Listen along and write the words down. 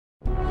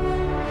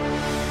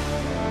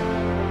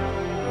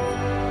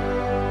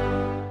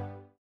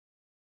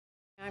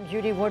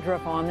Judy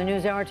Woodruff on the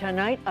NewsHour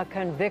tonight. A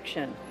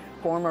conviction.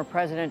 Former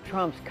President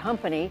Trump's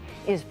company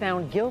is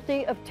found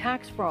guilty of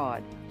tax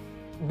fraud.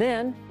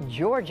 Then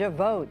Georgia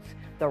votes.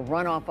 The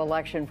runoff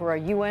election for a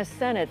U.S.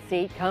 Senate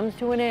seat comes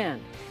to an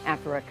end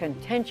after a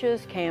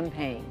contentious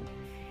campaign.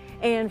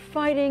 And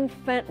fighting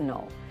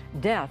fentanyl.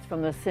 Deaths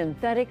from the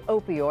synthetic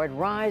opioid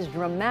rise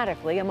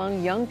dramatically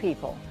among young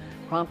people,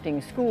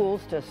 prompting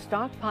schools to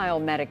stockpile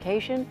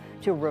medication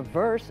to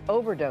reverse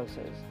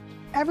overdoses.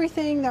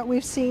 Everything that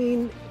we've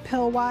seen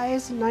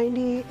pill-wise,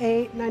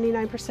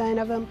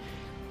 99% of them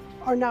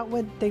are not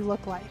what they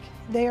look like.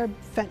 They are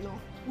fentanyl.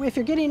 If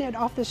you're getting it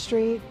off the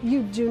street,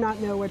 you do not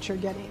know what you're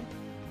getting.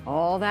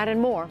 All that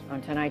and more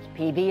on tonight's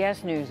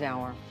PBS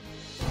NewsHour.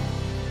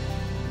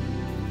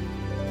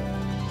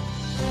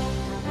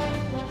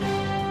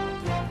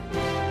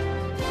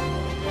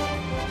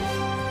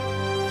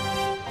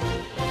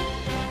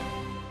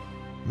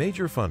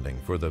 Major funding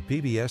for the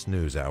PBS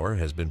NewsHour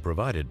has been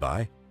provided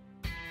by...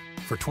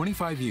 For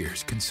 25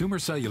 years, Consumer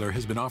Cellular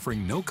has been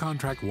offering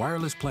no-contract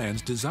wireless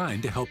plans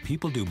designed to help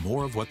people do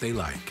more of what they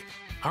like.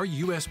 Our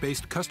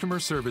U.S.-based customer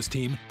service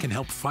team can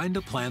help find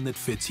a plan that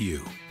fits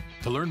you.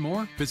 To learn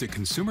more, visit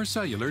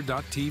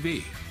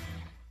consumercellular.tv.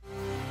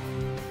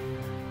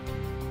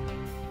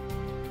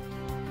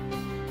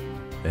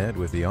 And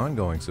with the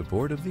ongoing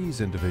support of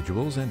these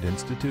individuals and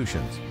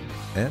institutions,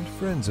 and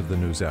friends of the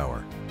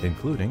NewsHour,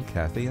 including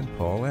Kathy and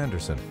Paul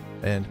Anderson,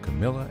 and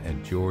Camilla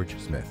and George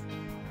Smith.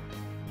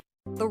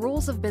 The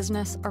rules of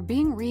business are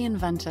being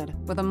reinvented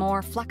with a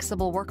more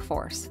flexible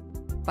workforce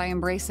by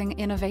embracing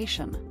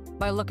innovation,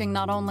 by looking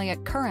not only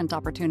at current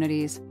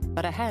opportunities,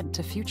 but ahead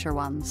to future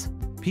ones.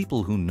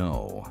 People who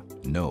know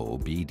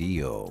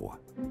BDO.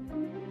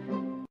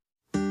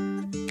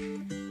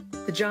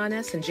 The John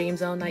S. and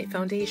James L. Knight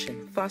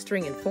Foundation,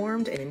 fostering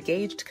informed and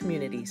engaged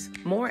communities.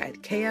 More at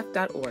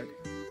kf.org.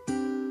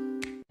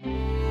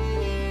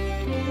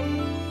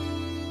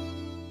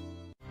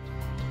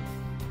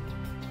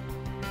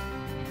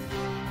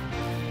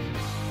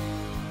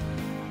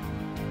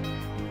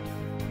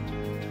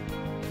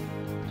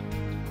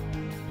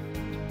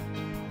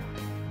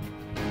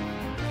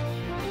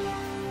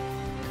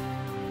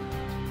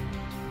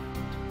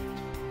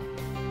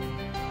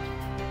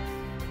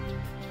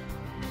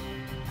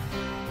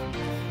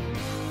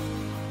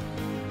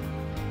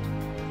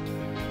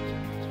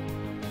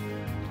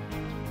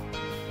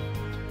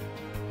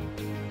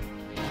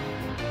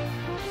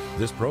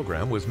 This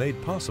program was made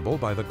possible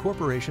by the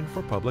Corporation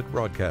for Public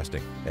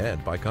Broadcasting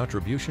and by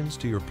contributions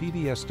to your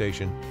PBS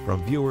station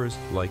from viewers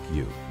like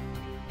you.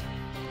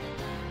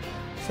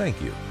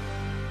 Thank you.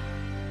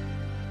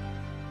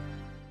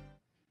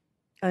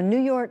 A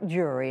New York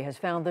jury has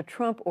found the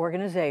Trump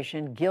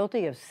Organization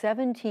guilty of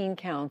 17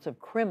 counts of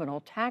criminal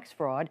tax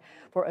fraud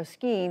for a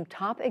scheme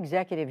top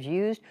executives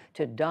used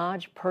to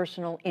dodge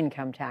personal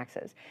income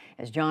taxes.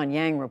 As John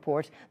Yang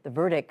reports, the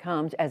verdict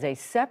comes as a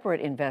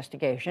separate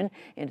investigation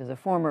into the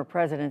former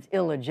president's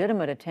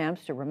illegitimate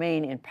attempts to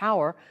remain in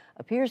power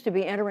appears to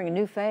be entering a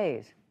new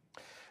phase.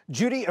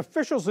 Judy,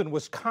 officials in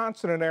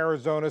Wisconsin and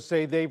Arizona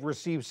say they've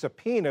received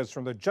subpoenas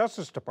from the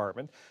Justice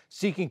Department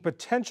seeking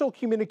potential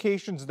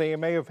communications they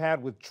may have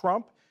had with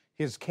Trump,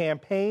 his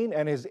campaign,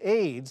 and his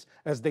aides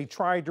as they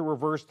tried to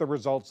reverse the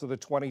results of the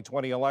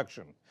 2020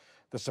 election.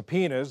 The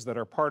subpoenas that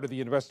are part of the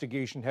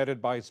investigation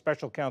headed by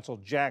special counsel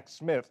Jack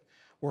Smith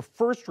were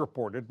first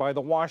reported by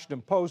the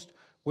Washington Post,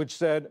 which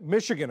said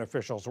Michigan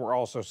officials were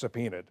also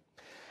subpoenaed.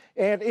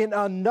 And in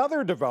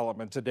another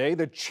development today,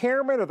 the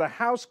chairman of the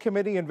House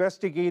committee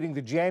investigating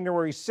the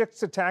January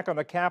 6th attack on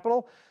the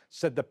Capitol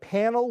said the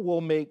panel will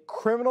make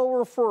criminal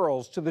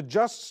referrals to the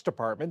Justice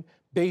Department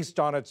based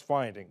on its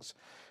findings.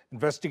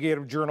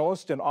 Investigative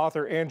journalist and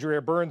author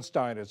Andrea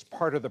Bernstein is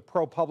part of the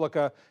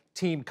ProPublica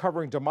team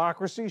covering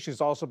democracy. She's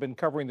also been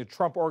covering the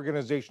Trump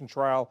Organization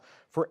trial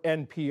for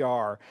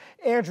NPR.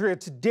 Andrea,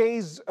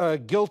 today's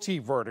guilty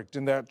verdict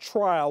in that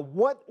trial,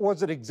 what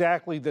was it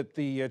exactly that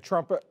the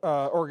Trump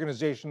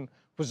Organization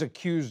was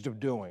accused of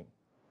doing?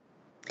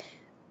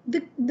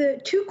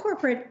 The two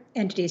corporate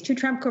entities, two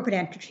Trump corporate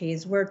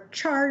entities, were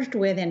charged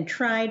with and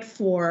tried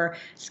for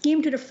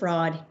scheme to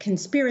defraud,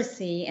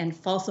 conspiracy, and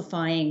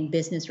falsifying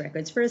business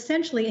records for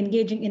essentially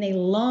engaging in a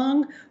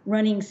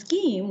long-running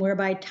scheme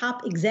whereby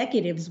top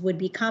executives would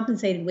be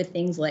compensated with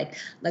things like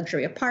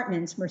luxury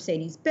apartments,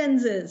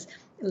 Mercedes-Benzes,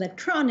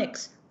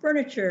 electronics,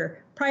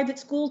 furniture, private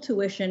school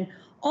tuition,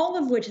 all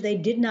of which they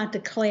did not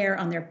declare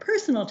on their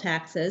personal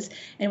taxes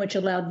and which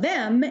allowed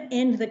them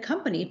and the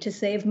company to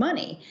save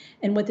money.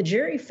 And what the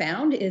jury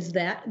found is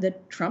that the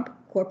Trump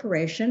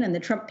Corporation and the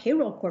Trump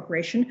Payroll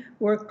Corporation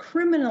were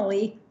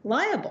criminally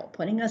liable,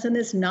 putting us in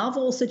this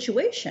novel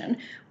situation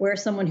where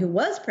someone who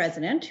was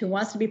president, who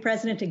wants to be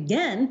president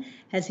again,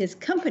 has his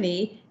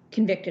company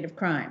convicted of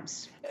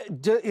crimes.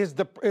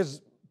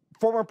 Is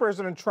former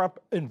President Trump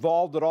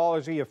involved at all?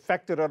 Is he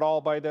affected at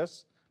all by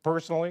this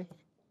personally?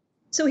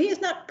 So he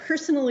is not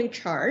personally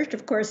charged.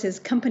 Of course, his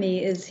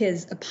company is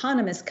his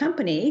eponymous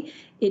company.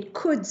 It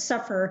could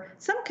suffer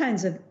some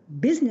kinds of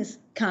business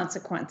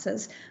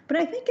consequences, but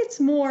I think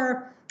it's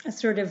more a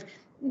sort of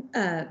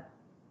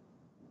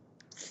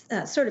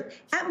sort of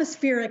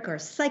atmospheric or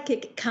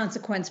psychic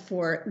consequence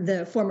for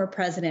the former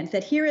president,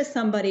 that here is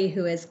somebody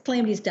who has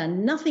claimed he's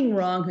done nothing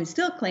wrong, who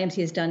still claims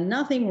he has done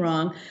nothing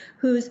wrong,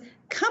 whose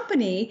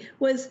company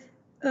was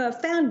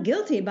found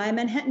guilty by a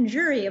Manhattan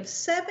jury of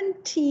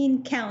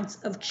 17 counts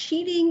of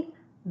cheating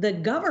the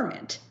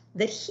government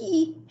that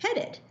he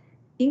headed,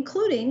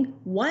 including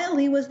while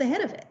he was the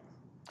head of it.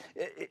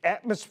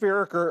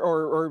 Atmospheric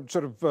or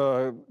sort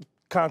of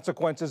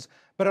consequences,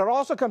 but it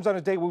also comes on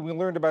a day when we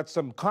learned about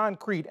some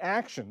concrete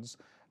actions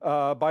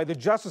by the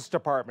Justice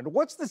Department.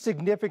 What's the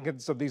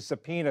significance of these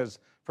subpoenas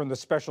from the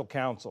special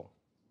counsel?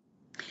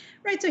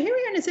 Right. So here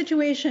we are in a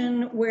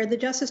situation where the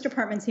Justice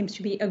Department seems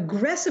to be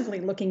aggressively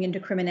looking into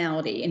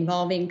criminality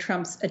involving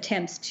Trump's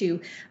attempts to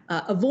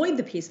avoid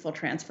the peaceful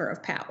transfer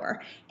of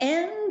power,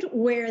 and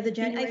where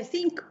I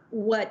think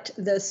what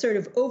the sort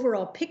of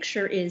overall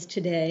picture is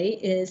today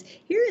is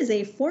here is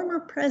a former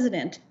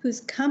president whose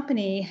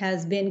company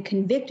has been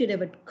convicted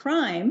of a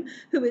crime,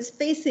 who is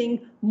facing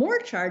more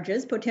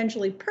charges,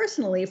 potentially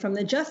personally, from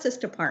the Justice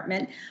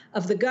Department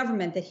of the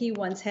government that he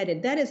once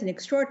headed. That is an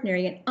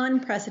extraordinary and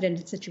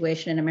unprecedented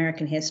situation in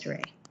American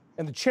history.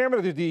 And the chairman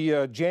of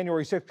the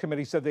January 6th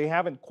committee said they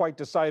haven't quite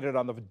decided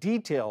on the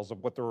details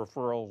of what the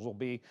referrals will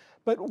be.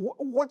 But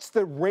what's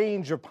the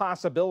range of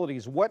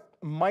possibilities? What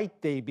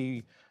might they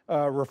be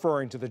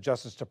referring to the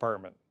Justice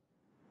Department?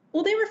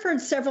 Well, they referred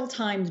several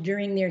times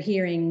during their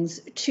hearings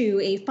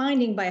to a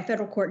finding by a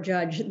federal court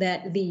judge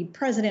that the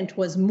president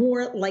was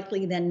more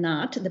likely than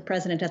not, the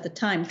president at the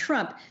time,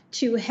 Trump,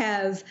 to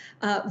have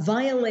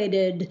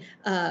violated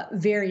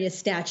various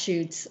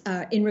statutes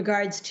in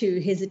regards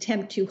to his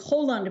attempt to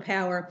hold on to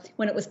power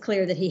when it was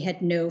clear that he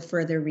had no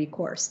further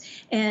recourse.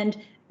 And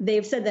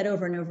they've said that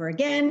over and over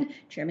again.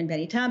 Chairman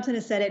Betty Thompson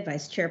has said it.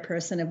 Vice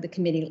chairperson of the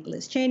committee,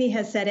 Liz Cheney,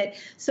 has said it.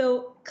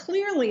 So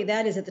clearly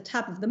that is at the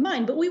top of the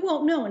mind, but we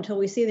won't know until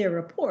we see their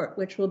report,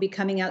 which will be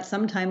coming out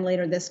sometime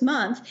later this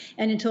month,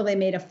 and until they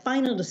made a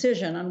final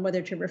decision on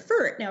whether to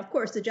refer it. Now, of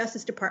course, the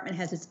Justice Department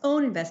has its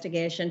own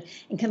investigation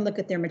and can look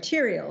at their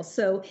materials,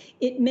 so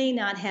it may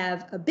not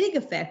have a big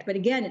effect, but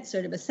again, it's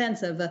sort of a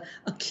sense of a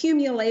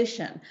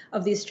accumulation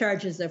of these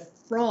charges of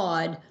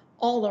fraud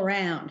all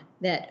around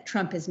that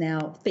Trump is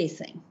now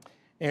facing.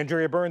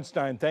 Andrea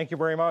Bernstein, thank you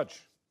very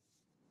much.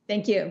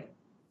 Thank you.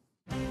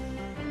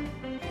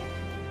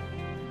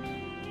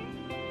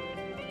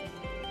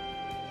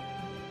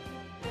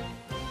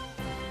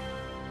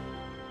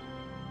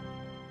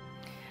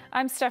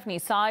 I'm Stephanie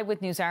Tsai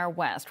with NewsHour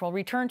West. We'll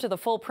return to the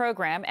full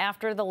program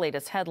after the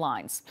latest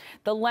headlines.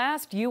 The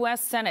last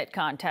U.S. Senate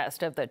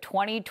contest of the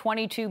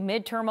 2022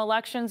 midterm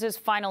elections is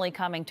finally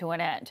coming to an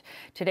end.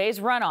 Today's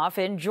runoff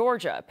in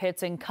Georgia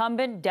pits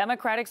incumbent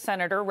Democratic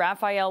Senator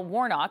Raphael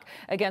Warnock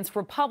against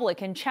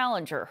Republican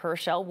challenger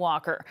Herschel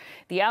Walker.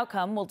 The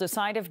outcome will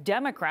decide if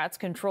Democrats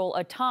control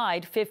a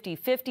tied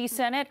 50-50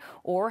 Senate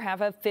or have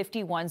a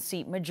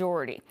 51-seat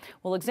majority.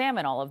 We'll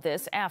examine all of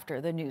this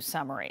after the news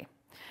summary.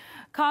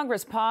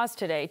 Congress paused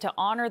today to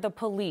honor the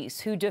police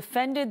who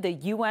defended the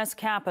U.S.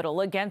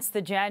 Capitol against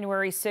the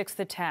January 6th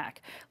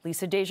attack.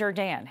 Lisa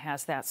Desjardins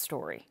has that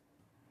story.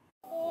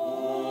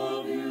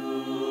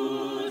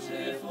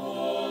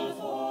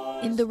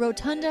 In the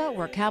rotunda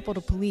where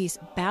Capitol Police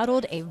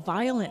battled a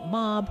violent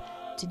mob,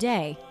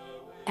 today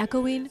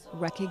echoing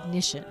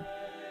recognition.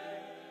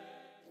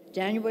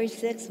 January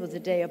 6th was a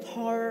day of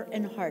horror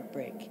and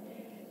heartbreak,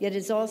 yet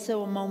it's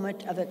also a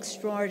moment of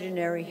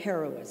extraordinary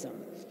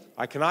heroism.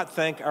 I cannot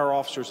thank our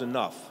officers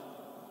enough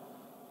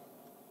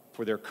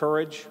for their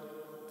courage,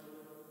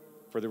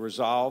 for their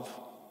resolve.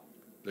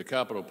 The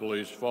Capitol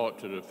Police fought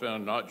to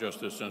defend not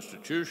just this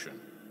institution,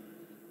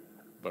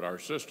 but our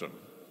system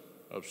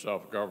of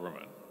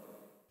self-government.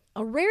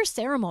 A rare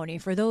ceremony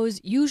for those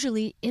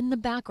usually in the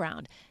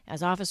background,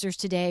 as officers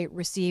today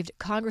received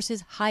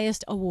Congress's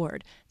highest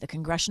award, the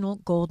Congressional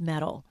Gold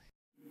Medal.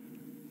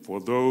 For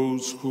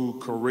those who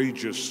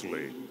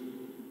courageously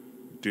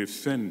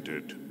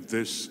defended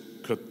this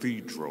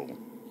cathedral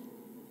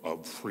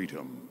of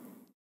freedom.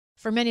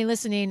 For many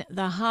listening,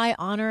 the high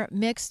honor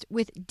mixed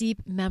with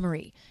deep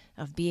memory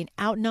of being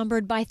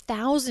outnumbered by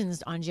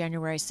thousands on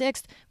January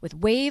 6th with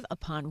wave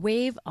upon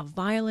wave of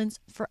violence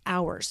for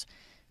hours.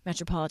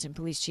 Metropolitan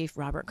Police Chief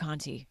Robert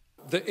Conti.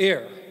 The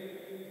air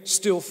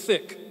still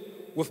thick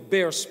with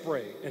bear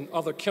spray and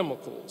other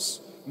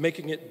chemicals,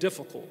 making it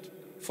difficult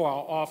for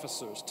our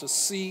officers to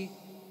see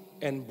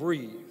and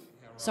breathe.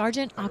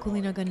 Sergeant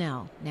Aquilina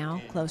Gonell,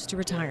 now close to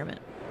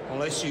retirement.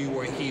 Unless you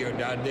were here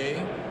that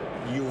day,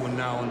 you will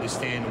now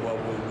understand what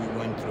we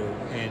went through.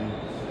 And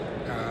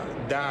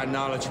that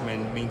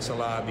acknowledgement means a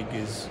lot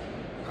because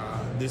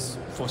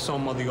for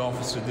some of the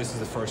officers, this is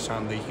the first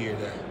time they hear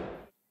that.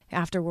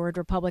 Afterward,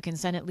 Republican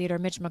Senate Leader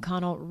Mitch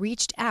McConnell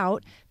reached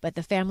out, but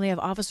the family of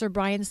Officer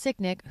Brian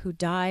Sicknick, who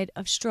died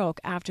of stroke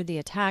after the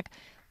attack,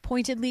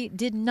 pointedly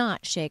did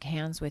not shake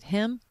hands with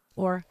him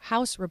or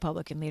House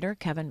Republican leader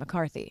Kevin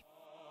McCarthy.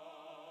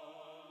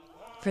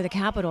 For the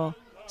Capitol,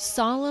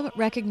 solemn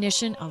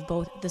recognition of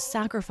both the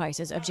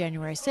sacrifices of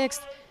January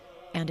 6th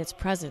and its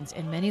presence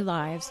in many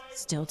lives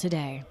still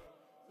today.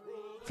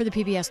 For the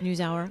PBS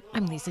NewsHour,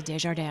 I'm Lisa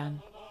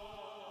Desjardins.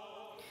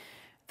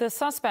 The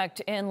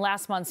suspect in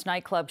last month's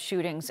nightclub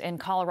shootings in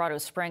Colorado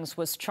Springs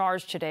was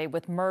charged today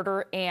with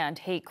murder and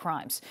hate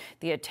crimes.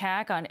 The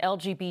attack on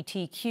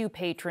LGBTQ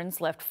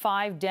patrons left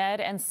 5 dead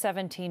and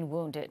 17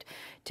 wounded.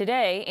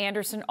 Today,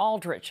 Anderson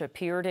Aldrich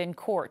appeared in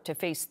court to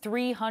face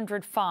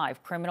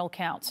 305 criminal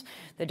counts.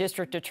 The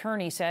district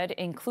attorney said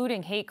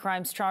including hate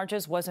crimes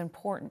charges was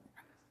important.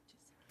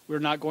 We're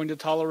not going to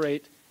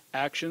tolerate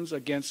actions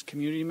against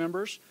community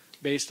members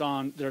based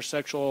on their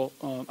sexual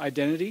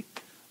identity.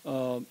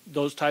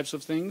 Those types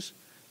of things.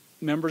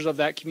 Members of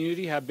that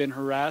community have been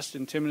harassed,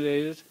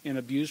 intimidated, and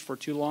abused for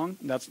too long.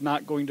 That's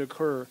not going to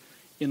occur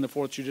in the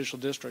 4th Judicial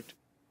District.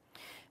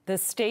 The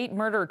state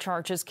murder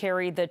charges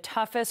carry the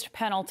toughest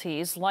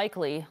penalties,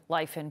 likely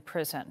life in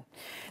prison.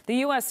 The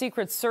U.S.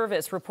 Secret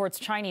Service reports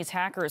Chinese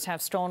hackers have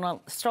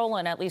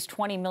stolen at least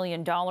 $20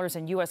 million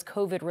in U.S.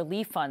 COVID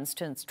relief funds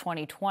since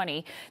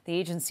 2020. The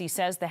agency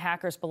says the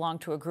hackers belong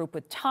to a group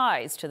with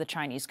ties to the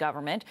Chinese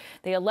government.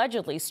 They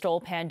allegedly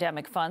stole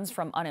pandemic funds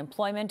from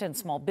unemployment and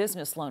small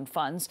business loan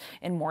funds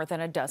in more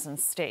than a dozen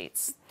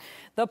states.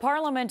 The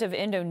Parliament of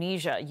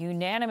Indonesia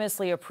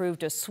unanimously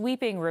approved a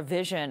sweeping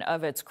revision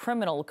of its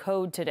criminal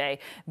code today,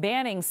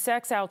 banning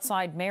sex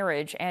outside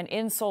marriage and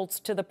insults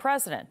to the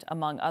president,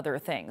 among other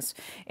things.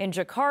 In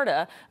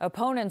Jakarta,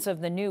 opponents of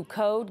the new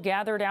code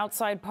gathered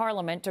outside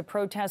Parliament to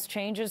protest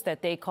changes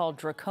that they called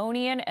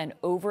draconian and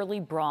overly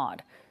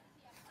broad.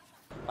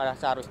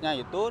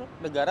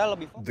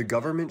 The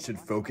government should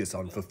focus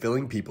on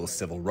fulfilling people's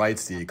civil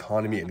rights, the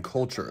economy, and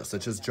culture,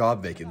 such as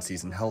job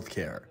vacancies and health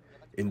care.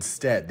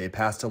 Instead, they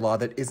passed a law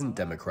that isn't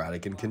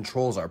democratic and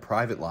controls our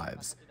private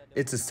lives.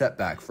 It's a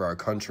setback for our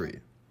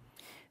country.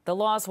 The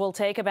laws will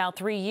take about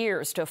 3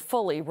 years to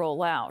fully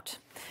roll out.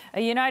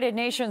 A United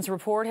Nations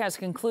report has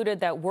concluded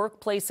that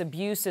workplace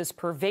abuse is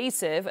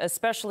pervasive,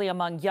 especially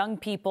among young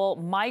people,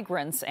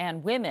 migrants,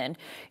 and women.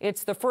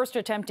 It's the first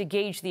attempt to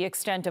gauge the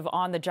extent of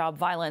on-the-job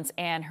violence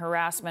and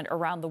harassment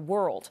around the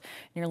world.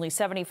 Nearly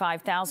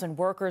 75,000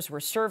 workers were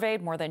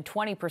surveyed. More than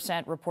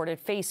 20% reported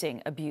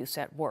facing abuse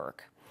at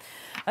work.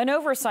 An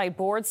oversight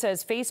board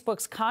says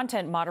Facebook's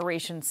content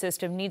moderation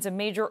system needs a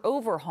major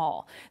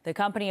overhaul. The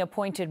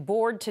company-appointed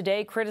board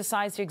today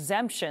criticized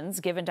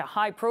exemptions given to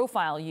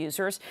high-profile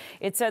users.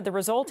 It said the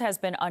result has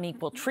been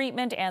unequal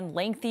treatment and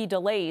lengthy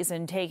delays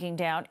in taking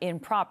down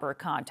improper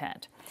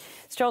content.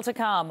 Still to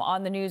come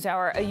on the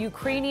NewsHour, a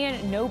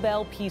Ukrainian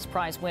Nobel Peace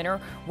Prize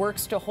winner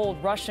works to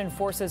hold Russian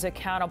forces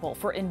accountable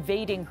for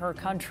invading her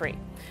country.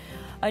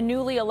 A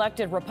newly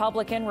elected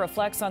Republican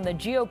reflects on the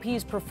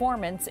GOP's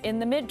performance in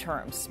the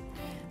midterms.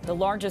 The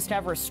largest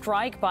ever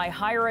strike by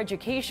higher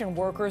education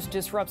workers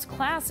disrupts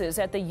classes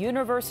at the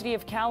University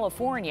of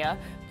California,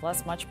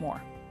 plus much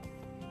more.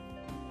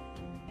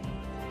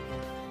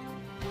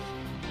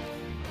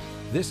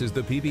 This is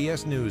the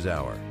PBS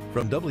NewsHour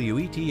from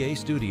WETA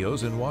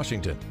Studios in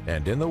Washington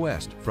and in the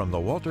West from the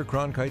Walter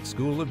Cronkite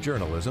School of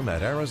Journalism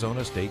at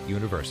Arizona State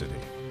University.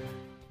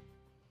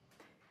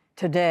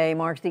 Today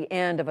marks the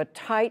end of a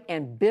tight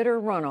and bitter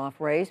runoff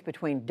race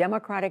between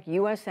Democratic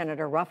U.S.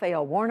 Senator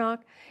Raphael Warnock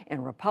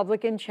and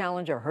Republican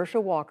challenger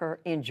Herschel Walker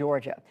in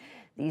Georgia.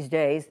 These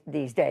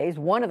days,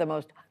 one of the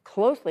most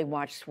closely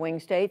watched swing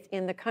states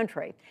in the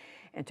country.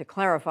 And to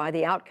clarify,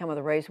 the outcome of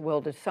the race will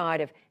decide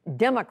if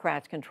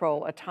Democrats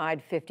control a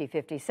tied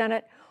 50-50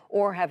 Senate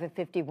or have a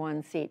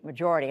 51-seat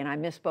majority. And I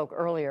misspoke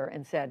earlier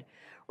and said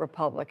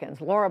Republicans.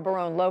 Laura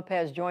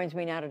Barone-Lopez joins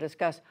me now to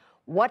discuss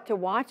what to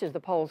watch as the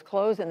polls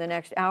close in the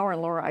next hour.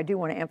 And Laura, I do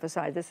want to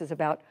emphasize this is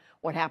about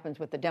what happens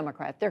with the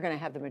Democrats. They're going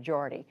to have the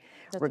majority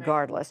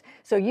regardless. Right.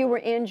 So you were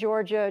in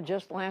Georgia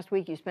just last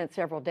week. You spent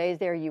several days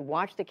there. You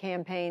watched the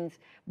campaigns,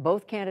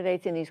 both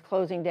candidates in these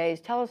closing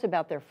days. Tell us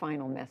about their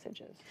final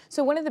messages.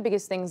 So one of the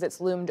biggest things that's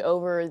loomed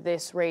over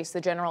this race, the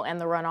general and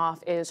the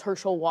runoff, is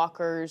Herschel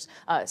Walker's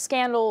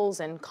scandals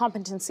and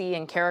competency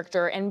and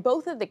character. And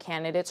both of the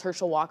candidates,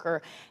 Herschel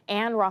Walker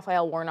and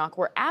Raphael Warnock,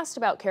 were asked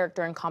about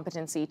character and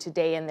competency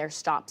today in their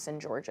stops in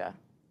Georgia.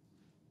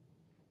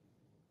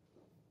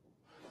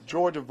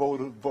 Georgia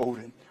voters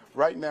voting.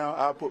 Right now,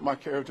 I put my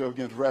character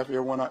against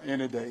Raphael Warnock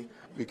any day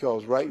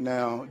because right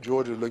now,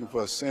 Georgia is looking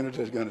for a senator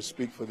that's going to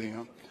speak for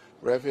them.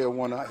 Raphael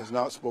Warnock has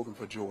not spoken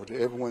for Georgia.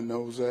 Everyone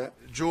knows that.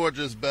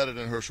 Georgia is better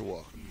than Herschel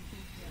Walker.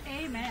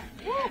 Amen.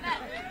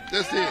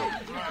 Just him.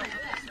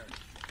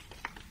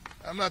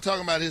 I'm not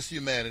talking about his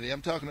humanity.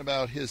 I'm talking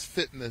about his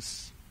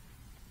fitness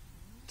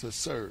to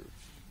serve.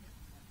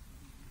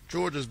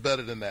 Georgia's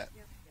better than that.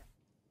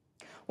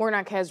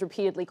 Warnock has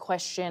repeatedly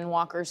questioned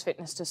Walker's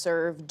fitness to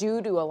serve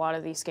due to a lot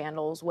of these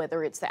scandals,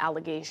 whether it's the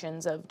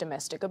allegations of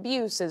domestic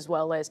abuse as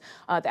well as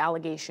the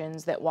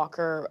allegations that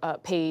Walker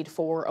paid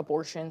for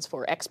abortions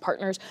for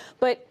ex-partners.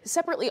 But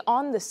separately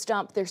on the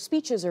stump, their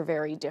speeches are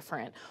very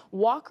different.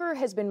 Walker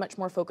has been much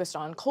more focused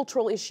on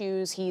cultural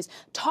issues. He's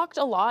talked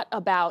a lot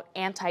about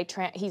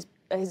he's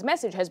his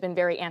message has been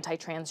very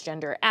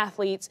anti-transgender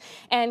athletes,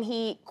 and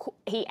he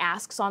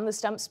asks on the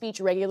stump speech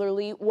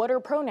regularly, what are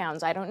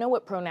pronouns? I don't know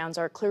what pronouns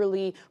are,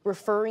 clearly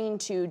referring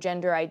to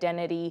gender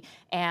identity,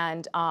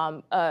 and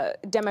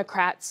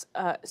Democrats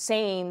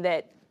saying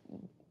that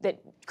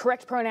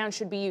correct pronouns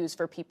should be used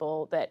for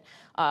people that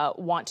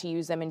want to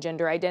use them in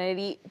gender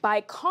identity.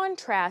 By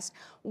contrast,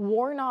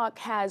 Warnock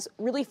has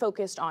really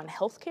focused on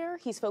healthcare.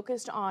 He's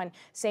focused on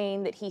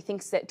saying that he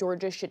thinks that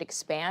Georgia should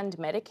expand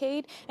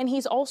Medicaid. And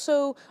he's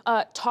also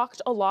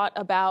talked a lot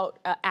about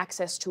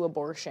access to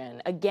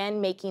abortion, again,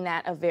 making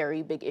that a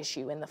very big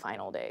issue in the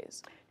final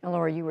days. Now,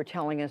 Laura, you were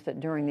telling us that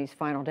during these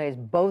final days,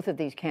 both of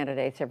these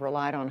candidates have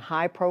relied on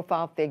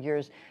high-profile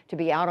figures to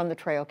be out on the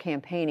trail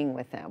campaigning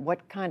with them.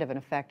 What kind of an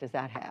effect has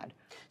that had?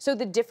 So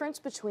the difference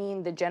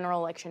between the general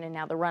election and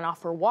now the runoff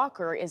for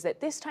Walker is that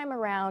this time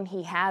around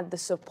he had the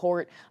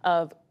support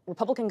of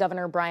Republican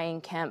Governor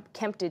Brian Kemp.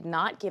 Kemp did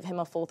not give him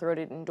a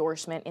full-throated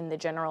endorsement in the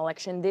general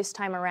election this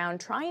time around,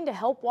 trying to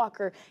help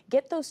Walker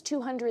get those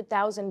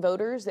 200,000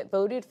 voters that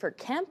voted for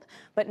Kemp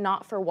but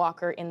not for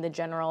Walker in the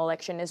general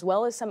election, as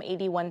well as some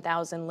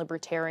 81,000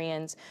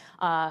 libertarians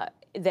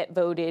that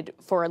voted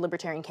for a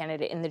libertarian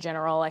candidate in the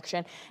general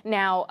election.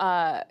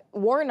 Now,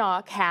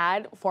 Warnock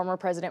had former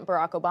President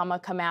Barack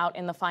Obama come out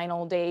in the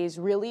final days,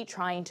 really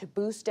trying to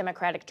boost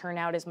Democratic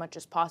turnout as much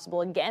as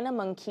possible, again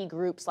among key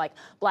groups like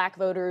Black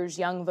voters,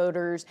 young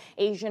voters,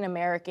 Asian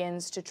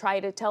Americans, to try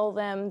to tell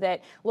them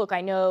that, look,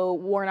 I know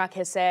Warnock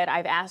has said,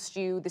 I've asked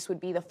you, this would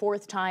be the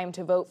 4th time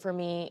to vote for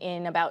me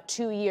in about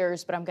 2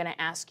 years, but I'm going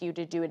to ask you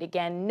to do it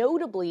again.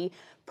 Notably,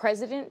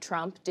 President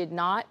Trump did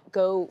not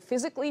go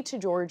physically to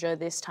Georgia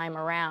this time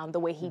around the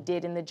way he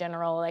did in the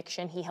general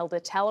election. He held a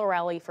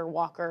tele-rally for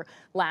Walker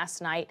last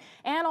night.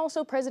 And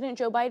also President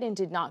Joe Biden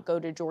did not go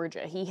to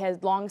Georgia. He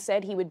has long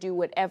said he would do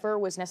whatever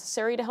was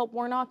necessary to help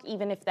Warnock,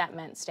 even if that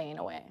meant staying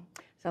away.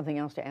 Something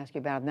else to ask you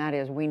about, and that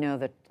is, we know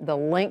that the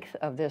length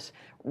of this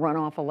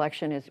runoff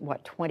election is,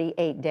 what,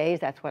 28 days?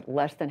 That's, what,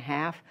 less than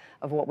half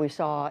of what we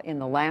saw in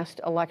the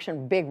last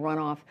election, big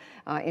runoff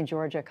in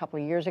Georgia a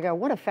couple of years ago.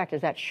 What effect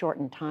has that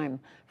shortened time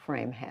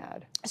frame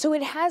had? So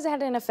it has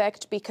had an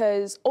effect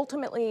because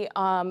ultimately,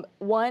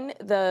 one,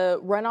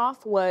 the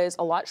runoff was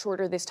a lot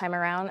shorter this time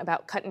around,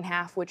 about cut in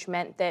half, which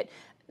meant that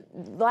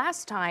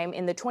last time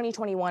in the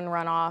 2021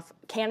 runoff,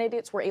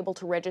 candidates were able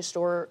to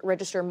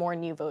register more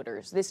new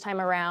voters. This time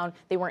around,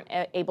 they weren't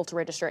able to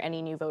register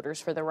any new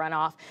voters for the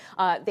runoff.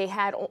 They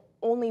had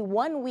only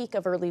 1 week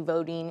of early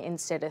voting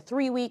instead of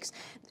 3 weeks,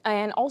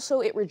 and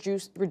also it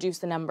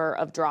reduced the number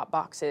of drop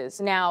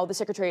boxes. Now, the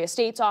Secretary of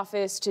State's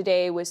office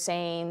today was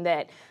saying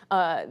that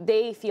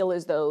they feel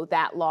as though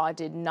that law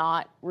did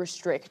not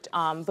restrict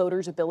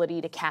voters'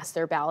 ability to cast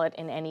their ballot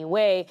in any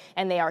way,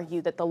 and they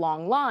argue that the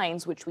long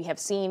lines, which we have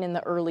seen in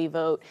the early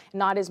vote,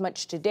 not as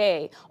much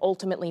today,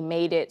 ultimately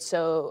made it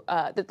so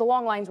that the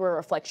long lines were a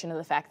reflection of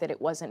the fact that it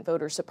wasn't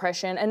voter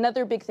suppression.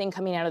 Another big thing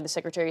coming out of the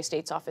Secretary of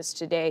State's office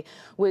today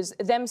was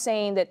them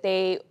saying that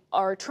they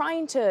are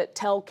trying to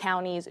tell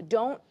counties,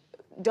 don't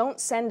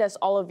send us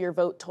all of your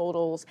vote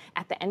totals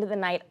at the end of the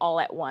night all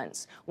at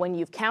once. When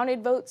you've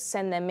counted votes,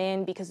 send them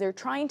in, because they're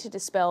trying to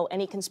dispel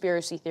any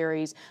conspiracy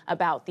theories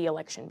about the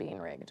election being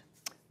rigged.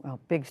 Well,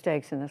 big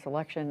stakes in this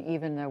election,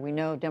 even though we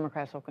know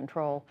Democrats will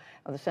control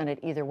of the Senate.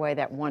 Either way,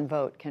 that one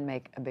vote can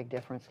make a big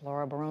difference.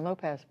 Laura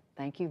Barone-Lopez,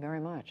 thank you very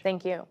much.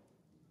 Thank you.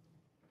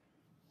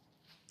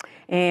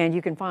 And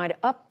you can find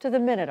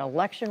up-to-the-minute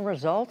election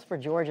results for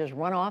Georgia's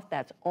runoff.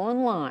 That's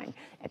online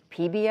at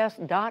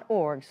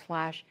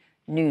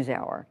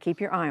pbs.org/NewsHour.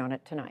 Keep your eye on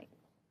it tonight.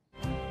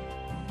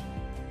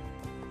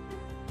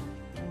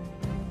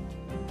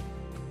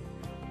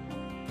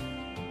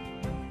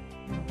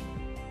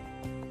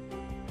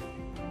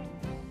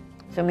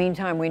 So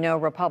meantime, we know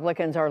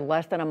Republicans are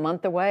less than a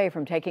month away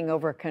from taking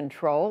over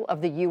control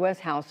of the U.S.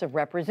 House of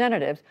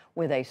Representatives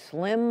with a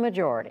slim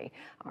majority.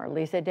 Our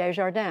Lisa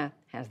Desjardins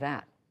has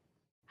that.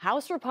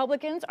 House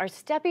Republicans are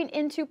stepping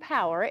into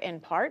power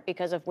in part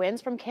because of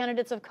wins from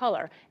candidates of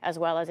color, as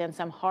well as in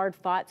some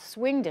hard-fought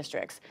swing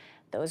districts.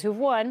 Those who've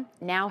won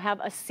now have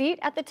a seat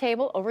at the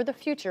table over the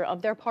future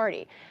of their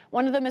party.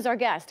 One of them is our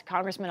guest,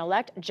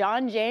 Congressman-elect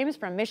John James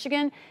from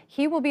Michigan.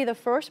 He will be the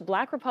first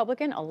Black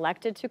Republican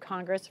elected to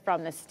Congress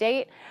from the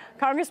state.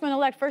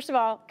 Congressman-elect, first of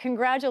all,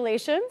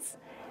 congratulations.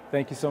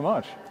 Thank you so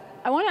much.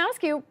 I want to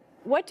ask you,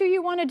 what do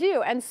you want to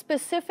do? And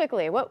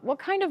specifically, what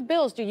kind of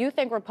bills do you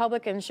think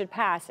Republicans should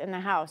pass in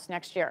the House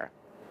next year?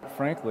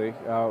 Frankly,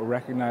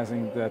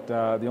 recognizing that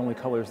the only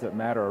colors that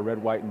matter are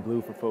red, white, and blue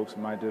for folks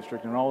in my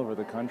district and all over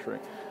the country.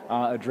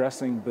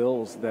 Addressing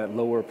bills that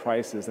lower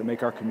prices, that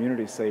make our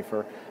communities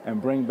safer,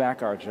 and bring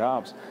back our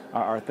jobs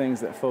are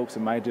things that folks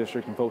in my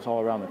district and folks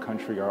all around the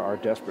country are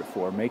desperate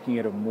for. Making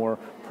it a more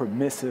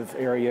permissive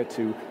area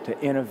to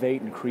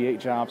innovate and create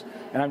jobs.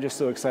 And I'm just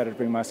so excited to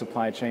bring my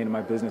supply chain and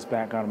my business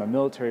background and my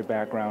military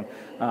background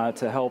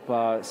to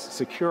help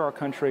secure our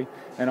country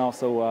and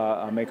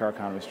also make our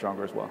economy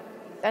stronger as well.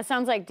 That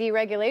sounds like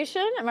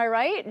deregulation, am I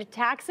right?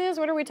 Taxes,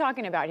 what are we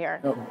talking about here?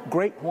 No,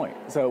 great point.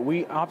 So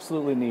we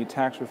absolutely need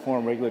tax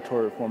reform,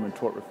 regulatory reform, and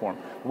tort reform.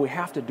 But we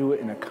have to do it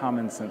in a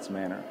common sense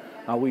manner.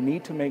 We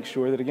need to make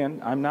sure that,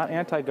 again, I'm not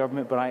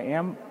anti-government, but I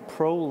am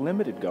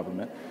pro-limited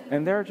government.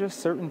 And there are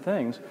just certain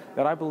things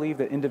that I believe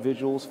that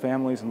individuals,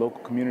 families, and local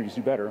communities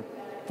do better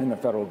than the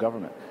federal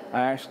government. I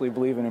actually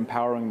believe in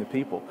empowering the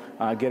people,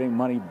 getting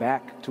money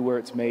back to where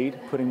it's made,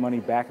 putting money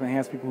back in the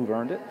hands of people who've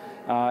earned it,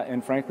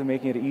 and frankly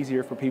making it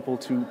easier for people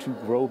to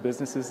grow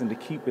businesses and to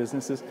keep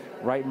businesses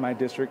right in my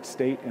district,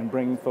 state, and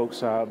bringing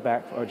folks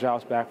back,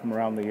 jobs back from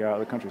around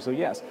the country. So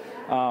yes,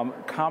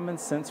 common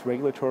sense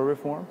regulatory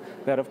reform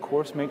that of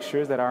course makes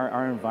sure that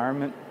our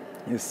environment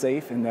is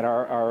safe and that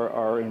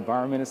our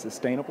environment is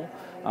sustainable,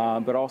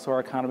 but also our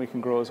economy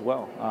can grow as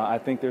well. I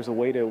think there's a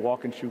way to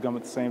walk and chew gum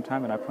at the same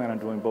time, and I plan on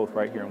doing both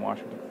right here in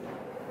Washington.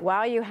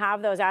 While you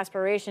have those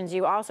aspirations,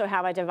 you also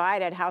have a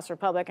divided House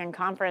Republican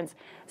conference.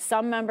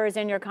 Some members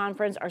in your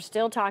conference are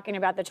still talking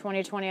about the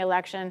 2020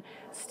 election,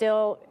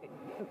 still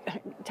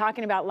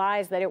talking about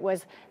lies that it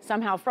was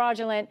somehow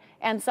fraudulent,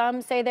 and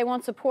some say they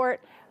won't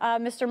support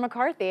Mr.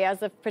 McCarthy as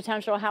the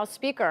potential House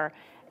Speaker.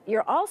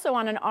 You're also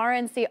on an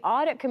RNC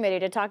audit committee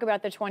to talk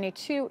about the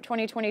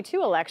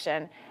 2022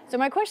 election. So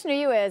my question to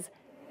you is,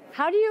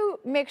 how do you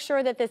make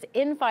sure that this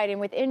infighting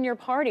within your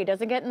party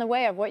doesn't get in the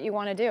way of what you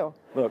want to do?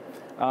 Look,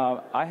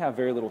 I have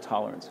very little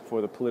tolerance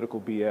for the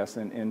political BS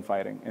and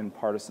infighting and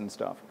partisan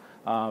stuff.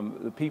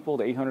 The people,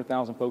 the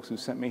 800,000 folks who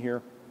sent me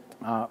here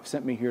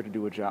to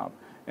do a job.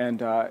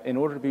 And in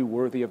order to be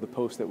worthy of the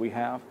post that we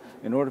have,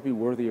 in order to be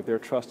worthy of their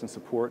trust and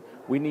support,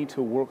 we need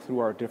to work through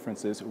our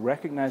differences,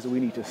 recognize that we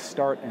need to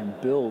start and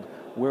build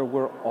where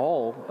we're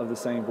all of the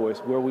same voice,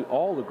 where we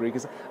all agree.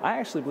 Because I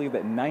actually believe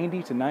that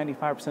 90 to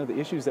 95% of the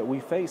issues that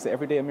we face, that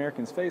everyday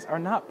Americans face, are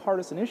not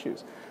partisan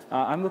issues.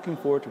 I'm looking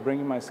forward to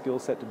bringing my skill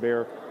set to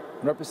bear,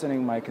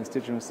 representing my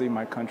constituency,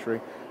 my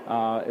country,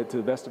 to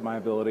the best of my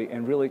ability,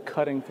 and really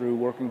cutting through,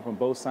 working from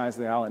both sides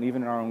of the aisle, and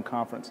even in our own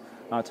conference,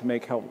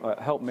 to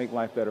help make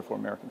life better for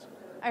Americans.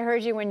 I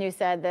heard you when you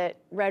said that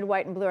red,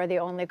 white, and blue are the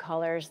only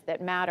colors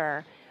that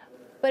matter.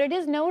 But it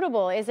is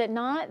notable, is it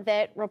not,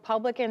 that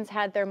Republicans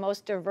had their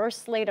most diverse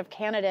slate of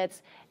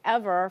candidates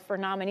ever for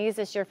nominees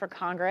this year for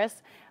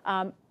Congress.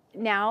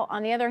 Now,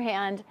 on the other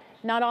hand,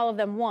 not all of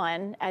them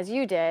won, as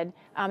you did,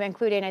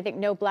 including, I think,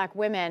 no black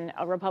women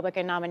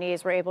Republican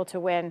nominees were able to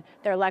win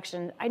their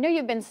election. I know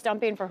you've been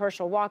stumping for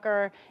Herschel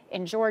Walker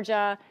in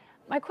Georgia.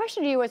 My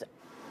question to you is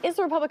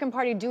the Republican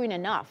Party doing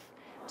enough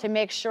to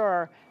make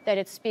sure that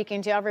it's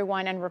speaking to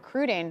everyone and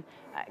recruiting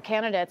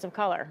candidates of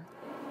color?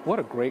 What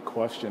a great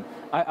question.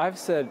 I've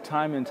said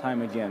time and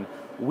time again,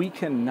 we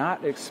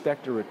cannot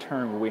expect a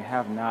return where we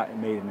have not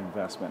made an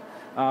investment.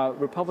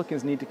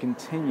 Republicans need to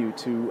continue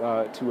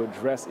to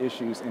address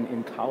issues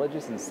in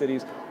colleges and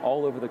cities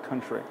all over the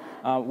country.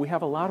 We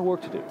have a lot of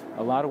work to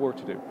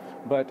do,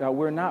 but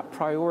we're not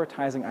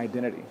prioritizing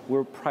identity.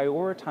 We're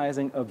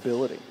prioritizing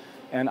ability.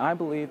 And I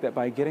believe that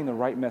by getting the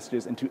right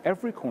messages into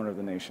every corner of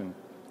the nation,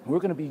 we're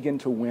going to begin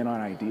to win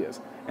on ideas.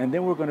 And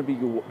then we're going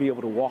to be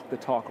able to walk the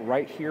talk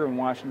right here in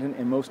Washington,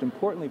 and most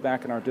importantly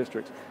back in our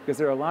districts, because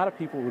there are a lot of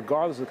people,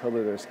 regardless of the color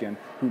of their skin,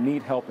 who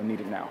need help and need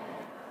it now.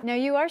 Now,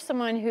 you are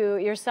someone who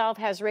yourself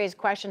has raised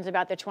questions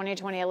about the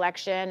 2020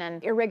 election,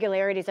 and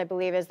irregularities, I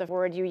believe, is the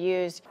word you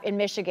used, in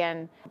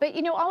Michigan. But,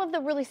 you know, all of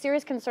the really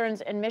serious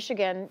concerns in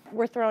Michigan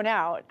were thrown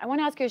out. I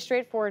want to ask you a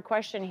straightforward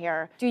question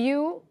here. Do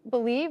you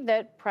believe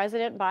that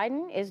President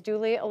Biden is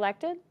duly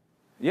elected?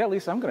 Yeah,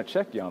 Lisa, I'm going to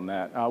check you on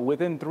that.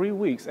 Within 3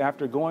 weeks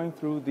after going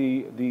through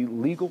the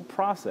legal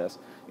process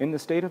in the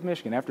state of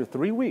Michigan, after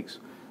 3 weeks,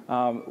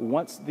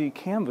 once the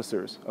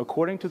canvassers,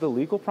 according to the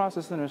legal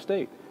process in their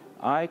state,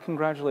 I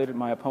congratulated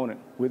my opponent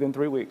within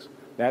 3 weeks.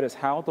 That is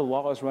how the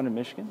law is run in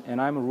Michigan,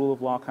 and I'm a rule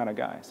of law kind of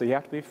guy. So you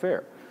have to be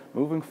fair.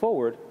 Moving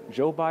forward,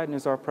 Joe Biden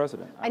is our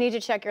president. I need to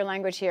check your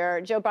language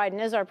here. Joe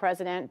Biden is our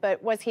president,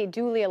 but was he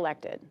duly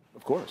elected?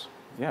 Of course.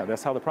 Yeah,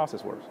 that's how the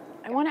process works.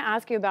 I want to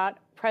ask you about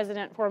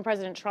former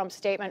President Trump's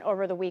statement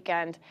over the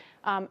weekend.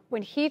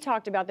 When he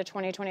talked about the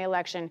 2020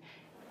 election,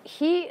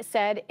 he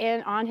said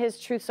on his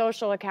Truth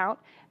Social account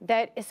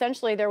that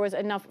essentially there was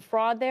enough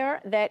fraud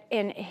there that,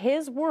 in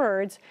his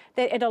words,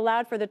 that it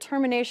allowed for the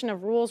termination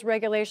of rules,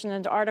 regulations,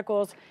 and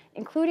articles,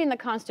 including the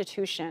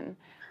Constitution.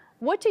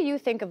 What do you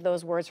think of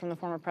those words from the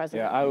former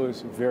president? Yeah, I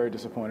was very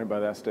disappointed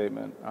by that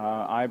statement.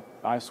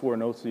 I swore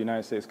an oath to the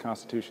United States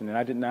Constitution, and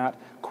I did not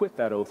quit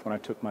that oath when I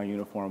took my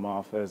uniform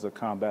off as a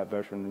combat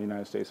veteran of the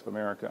United States of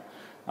America.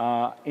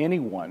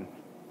 Anyone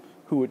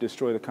who would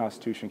destroy the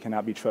Constitution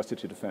cannot be trusted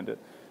to defend it.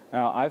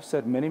 Now, I've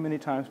said many, many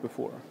times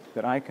before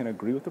that I can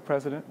agree with the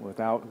president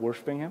without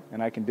worshiping him,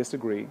 and I can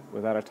disagree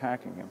without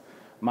attacking him.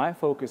 My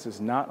focus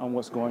is not on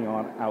what's going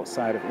on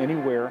outside of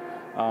anywhere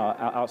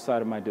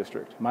outside of my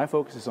district. My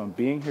focus is on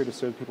being here to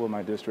serve people in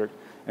my district,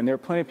 and there are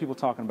plenty of people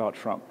talking about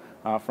Trump.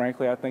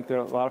 Frankly, I think there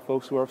are a lot of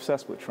folks who are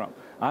obsessed with Trump.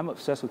 I'm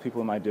obsessed with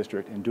people in my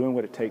district and doing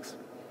what it takes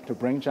to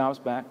bring jobs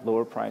back,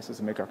 lower prices,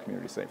 and make our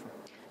community safer.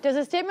 Does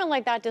a statement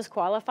like that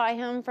disqualify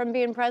him from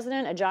being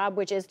president, a job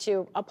which is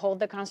to uphold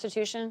the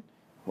Constitution?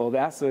 Well,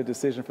 that's a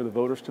decision for the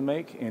voters to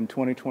make in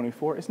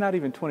 2024. It's not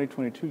even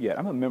 2022 yet.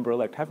 I'm a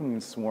member-elect, haven't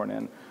been sworn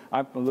in.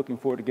 I'm looking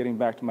forward to getting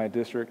back to my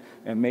district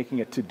and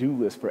making a to-do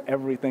list for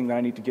everything that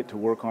I need to get to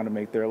work on to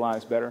make their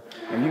lives better.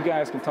 And you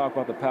guys can talk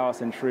about the palace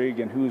intrigue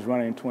and who's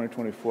running in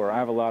 2024. I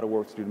have a lot of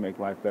work to do to make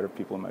life better for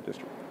people in my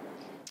district.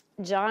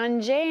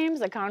 John James,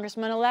 the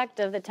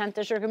congressman-elect of the 10th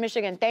District of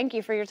Michigan. Thank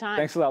you for your time.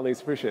 Thanks a lot,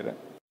 Lisa. Appreciate it.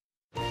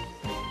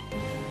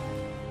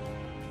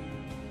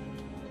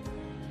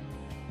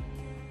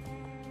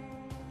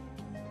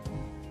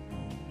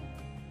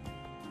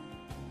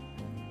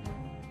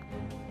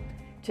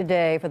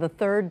 Today, for the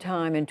third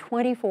time in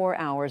 24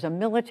 hours, a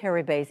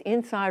military base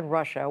inside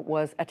Russia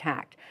was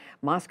attacked.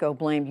 Moscow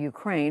blamed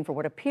Ukraine for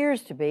what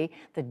appears to be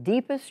the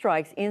deepest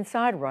strikes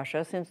inside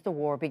Russia since the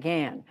war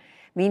began.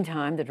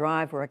 Meantime, the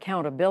drive for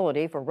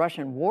accountability for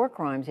Russian war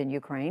crimes in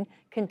Ukraine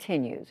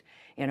continues.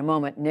 In a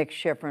moment, Nick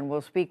Schifrin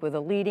will speak with a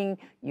leading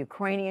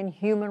Ukrainian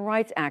human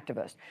rights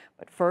activist.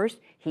 But first,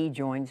 he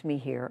joins me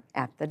here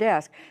at the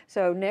desk.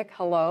 So, Nick,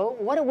 hello.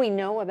 What do we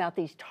know about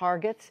these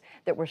targets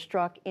that were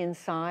struck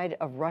inside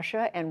of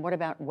Russia, and what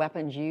about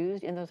weapons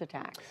used in those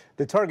attacks?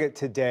 The target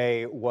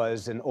today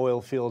was an oil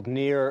field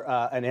near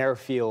an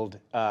airfield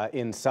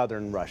in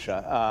southern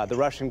Russia. The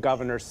Russian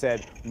governor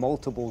said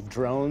multiple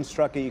drones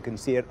struck it. You can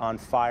see it on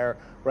fire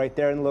right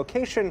there. And the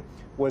location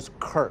was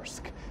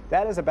Kursk.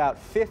 That is about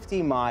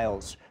 50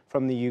 miles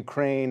from the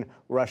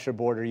Ukraine-Russia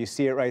border. You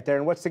see it right there.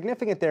 And what's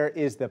significant there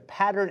is the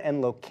pattern and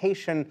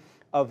location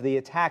of the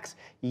attacks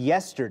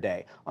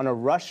yesterday on a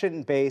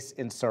Russian base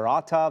in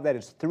Saratov. That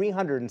is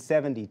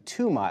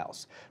 372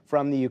 miles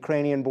from the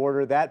Ukrainian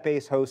border. That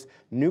base hosts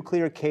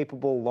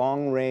nuclear-capable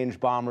long-range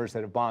bombers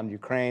that have bombed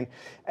Ukraine.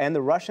 And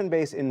the Russian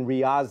base in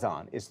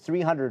Ryazan is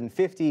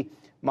 350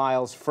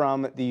 miles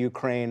from the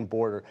Ukraine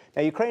border.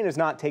 Now, Ukraine is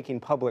not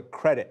taking public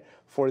credit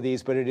for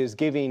these, but it is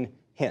giving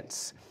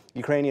hints.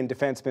 Ukrainian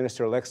Defense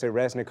Minister Alexei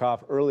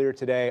Reznikov earlier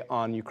today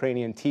on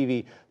Ukrainian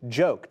TV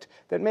joked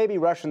that maybe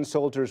Russian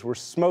soldiers were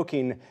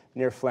smoking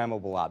near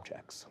flammable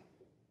objects.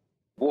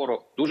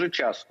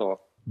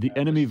 The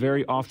enemy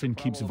very often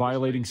keeps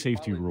violating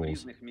safety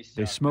rules.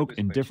 They smoke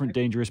in different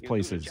dangerous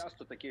places.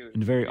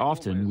 And very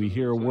often we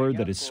hear a word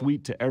that is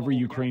sweet to every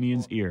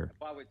Ukrainian's ear,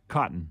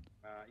 cotton,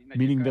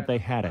 meaning that they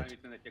had it.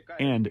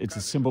 And it's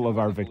a symbol of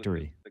our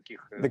victory.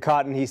 The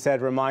cotton, he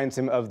said, reminds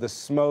him of the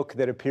smoke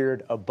that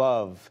appeared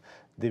above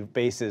the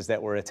bases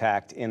that were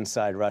attacked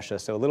inside Russia.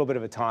 So a little bit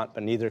of a taunt,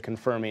 but neither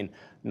confirming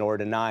nor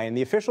denying.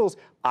 The officials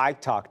I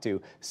talked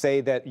to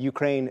say that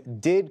Ukraine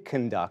did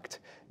conduct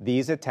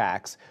these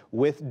attacks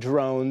with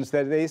drones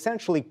that they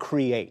essentially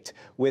create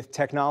with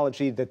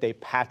technology that they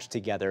patch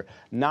together,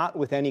 not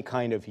with any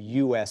kind of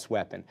U.S.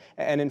 weapon.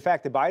 And in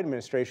fact, the Biden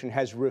administration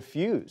has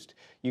refused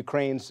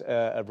Ukraine's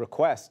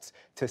requests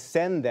to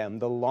send them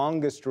the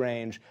longest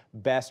range,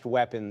 best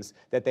weapons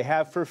that they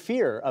have for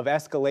fear of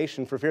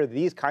escalation, for fear that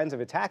these kinds of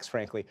attacks,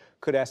 frankly,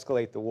 could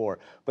escalate the war.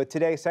 But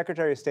today,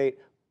 Secretary of State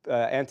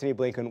Antony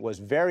Blinken was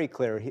very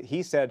clear.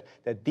 He said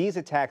that these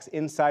attacks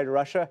inside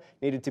Russia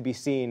needed to be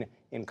seen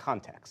in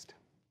context.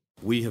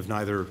 We have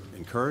neither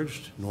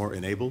encouraged nor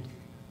enabled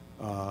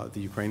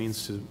the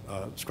Ukrainians to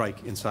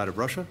strike inside of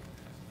Russia,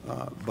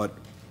 but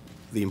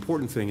the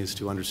important thing is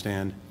to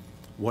understand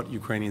what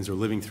Ukrainians are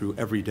living through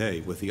every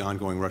day with the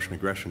ongoing Russian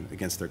aggression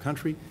against their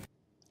country.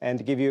 And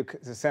to give you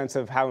a sense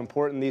of how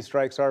important these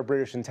strikes are,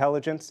 British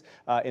intelligence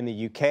in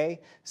the UK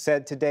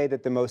said today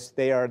that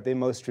they are the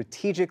most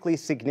strategically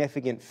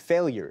significant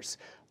failures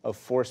of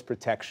force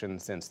protection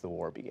since the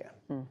war began.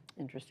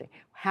 Interesting.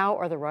 How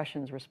are the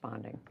Russians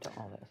responding to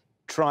all this?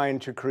 Trying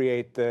to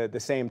create the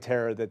same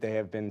terror that they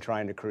have been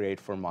trying to create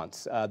for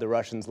months. The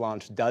Russians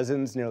launched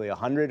dozens, nearly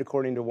 100,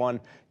 according to one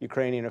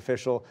Ukrainian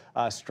official,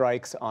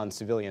 strikes on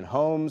civilian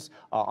homes,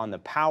 on the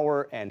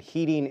power and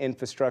heating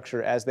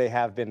infrastructure, as they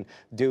have been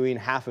doing.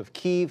 Half of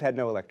Kyiv had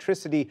no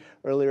electricity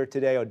earlier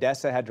today.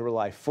 Odessa had to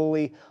rely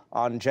fully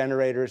on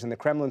generators, and the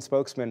Kremlin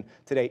spokesman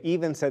today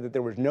even said that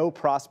there were no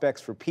prospects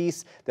for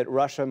peace, that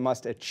Russia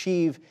must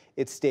achieve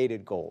its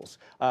stated goals.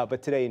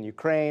 But today in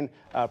Ukraine,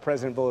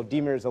 President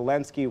Volodymyr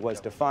Zelensky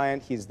was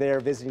defiant. He's there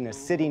visiting a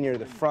city near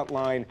the front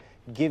line,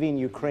 giving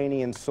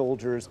Ukrainian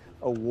soldiers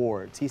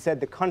awards. He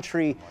said the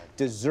country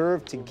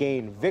deserved to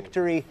gain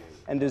victory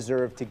and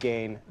deserved to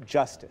gain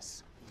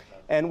justice.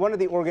 And one of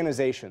the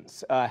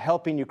organizations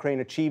helping Ukraine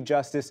achieve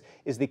justice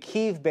is the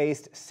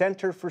Kyiv-based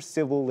Center for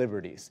Civil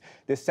Liberties.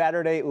 This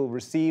Saturday, it will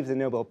receive the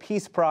Nobel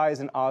Peace Prize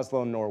in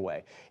Oslo,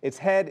 Norway. Its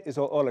head is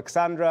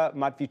Oleksandra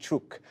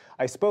Matvichuk.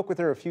 I spoke with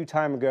her a few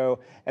times ago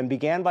and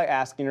began by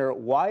asking her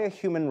why a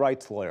human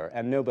rights lawyer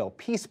and Nobel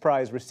Peace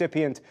Prize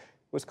recipient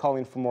was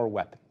calling for more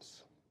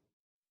weapons.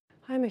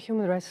 I'm a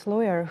human rights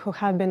lawyer who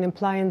have been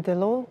applying the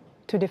law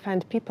to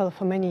defend people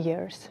for many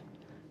years.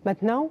 But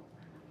now,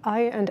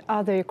 I and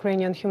other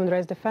Ukrainian human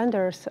rights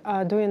defenders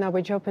are doing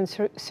our job in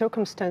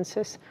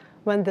circumstances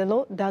when the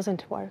law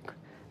doesn't work,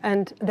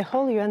 and the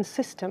whole UN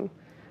system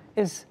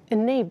is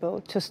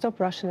enabled to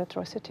stop Russian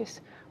atrocities.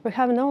 We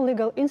have no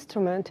legal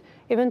instrument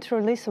even to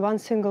release one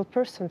single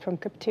person from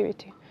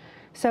captivity.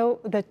 So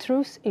the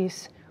truth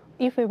is,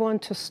 if we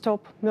want to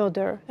stop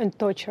murder and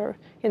torture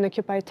in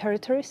occupied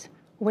territories,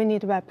 we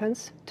need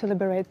weapons to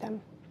liberate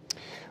them.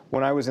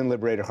 When I was in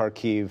liberated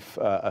Kharkiv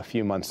a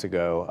few months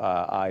ago,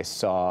 I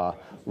saw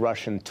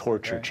Russian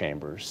torture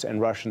chambers, and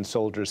Russian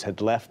soldiers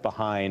had left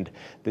behind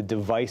the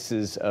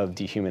devices of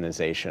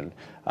dehumanization,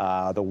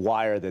 the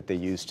wire that they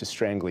used to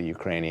strangle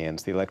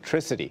Ukrainians, the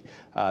electricity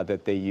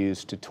that they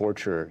used to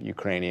torture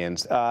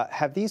Ukrainians.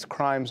 Have these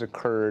crimes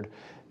occurred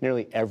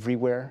nearly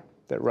everywhere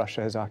that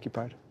Russia has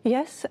occupied?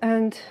 Yes,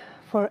 and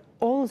for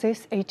all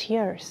these 8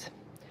 years.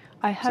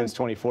 Since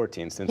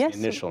 2014, since the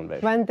initial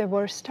invasion. When the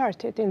war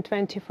started in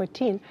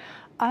 2014,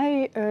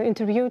 I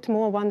interviewed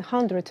more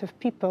 100 of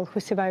people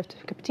who survived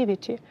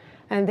captivity,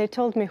 and they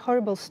told me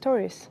horrible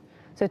stories.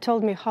 They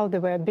told me how they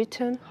were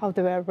beaten, how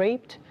they were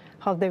raped,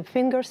 how their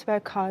fingers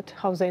were cut,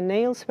 how their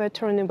nails were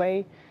torn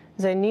away,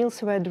 their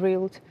nails were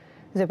drilled,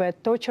 they were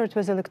tortured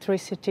with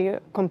electricity,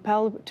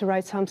 compelled to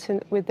write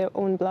something with their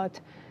own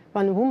blood.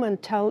 One woman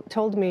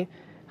told me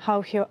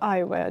how her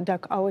eye were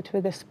dug out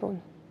with a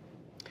spoon.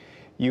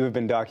 You have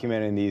been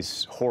documenting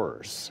these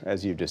horrors,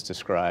 as you've just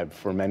described,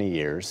 for many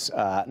years.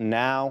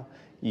 Now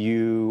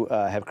you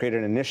have created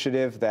an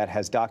initiative that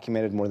has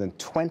documented more than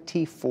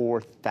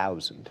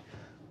 24,000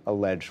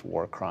 alleged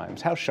war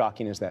crimes. How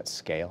shocking is that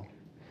scale?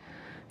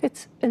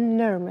 It's an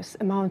enormous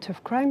amount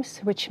of crimes,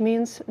 which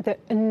means the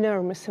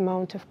enormous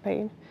amount of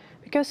pain.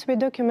 Because we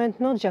document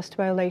not just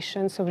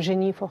violations of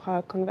Geneva or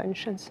Hague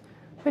Conventions,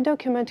 we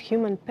document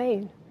human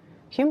pain.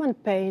 Human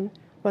pain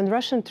when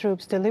Russian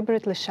troops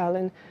deliberately shell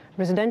in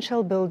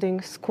residential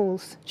buildings,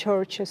 schools,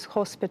 churches,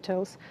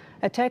 hospitals,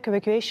 attack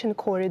evacuation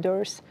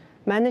corridors,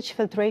 manage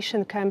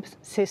filtration camp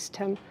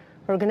system,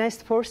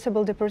 organize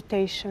forcible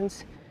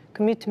deportations,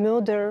 commit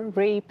murder,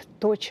 rape,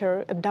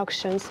 torture,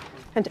 abductions,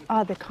 and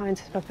other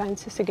kinds of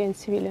offenses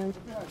against civilians.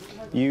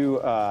 You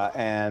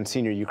and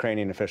senior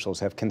Ukrainian officials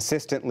have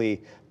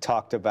consistently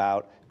talked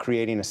about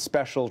creating a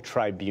special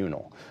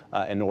tribunal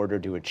in order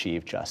to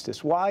achieve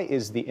justice. Why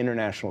is the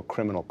International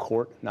Criminal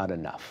Court not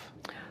enough?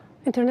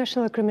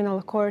 International Criminal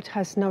Court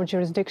has no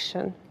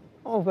jurisdiction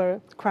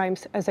over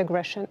crimes as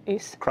aggression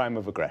is. Crime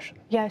of aggression.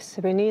 Yes,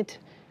 we need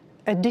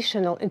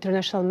additional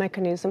international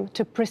mechanism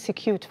to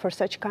prosecute for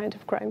such kind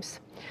of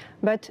crimes.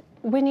 But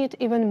we need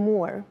even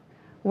more.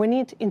 We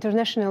need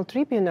international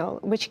tribunal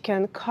which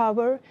can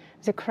cover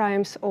the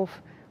crimes of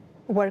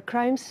war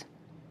crimes,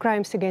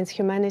 crimes against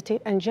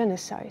humanity, and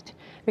genocide.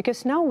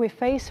 Because now we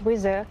face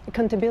with an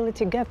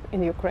accountability gap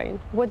in Ukraine.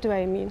 What do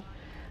I mean?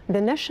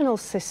 The national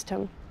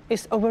system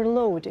is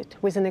overloaded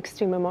with an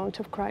extreme amount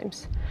of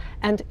crimes.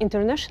 And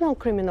International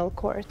Criminal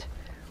Court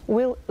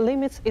will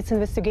limit its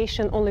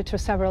investigation only to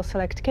several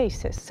select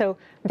cases. So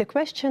the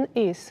question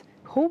is,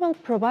 who will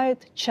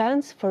provide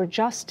chance for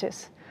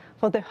justice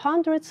for the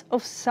hundreds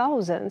of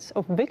thousands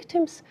of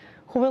victims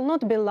who will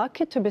not be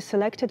lucky to be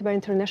selected by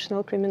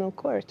International Criminal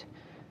Court?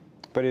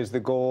 But is the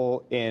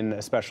goal in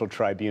a special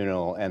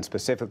tribunal, and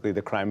specifically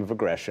the crime of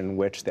aggression,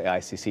 which the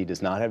ICC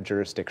does not have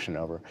jurisdiction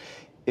over,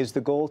 is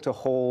the goal to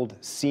hold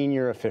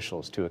senior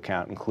officials to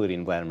account,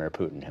 including Vladimir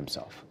Putin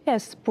himself?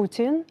 Yes,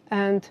 Putin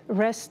and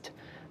rest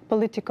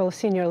political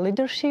senior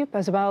leadership,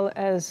 as well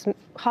as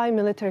high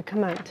military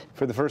command.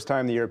 For the first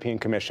time, the European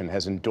Commission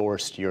has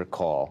endorsed your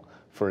call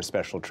for a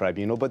special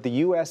tribunal, but the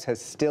U.S.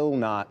 has still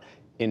not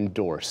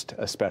endorsed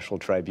a special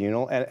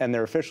tribunal. And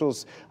there are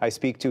officials I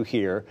speak to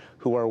here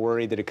who are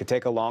worried that it could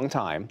take a long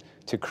time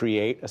to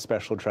create a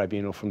special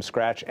tribunal from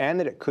scratch and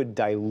that it could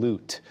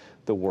dilute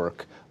the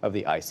work of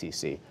the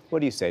ICC. What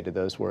do you say to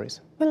those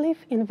worries? We live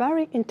in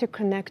very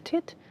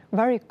interconnected,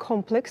 very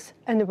complex,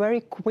 and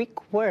very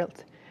quick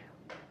world.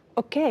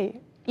 Okay,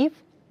 if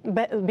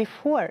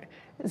before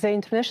the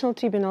international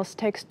tribunals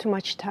takes too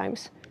much time,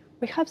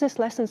 we have these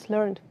lessons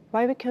learned.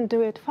 Why we can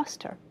do it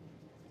faster?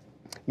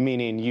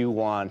 Meaning you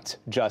want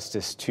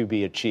justice to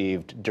be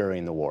achieved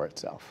during the war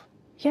itself?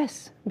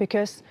 Yes,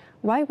 because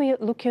why we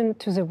look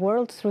into the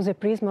world through the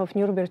prism of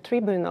Nuremberg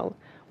Tribunal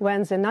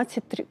when the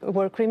Nazi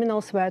war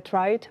criminals were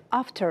tried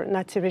after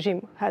Nazi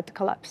regime had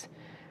collapsed?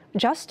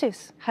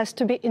 Justice has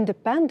to be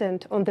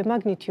independent on the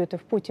magnitude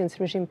of Putin's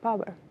regime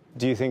power.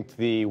 Do you think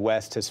the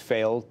West has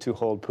failed to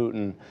hold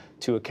Putin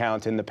to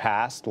account in the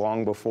past,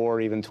 long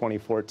before even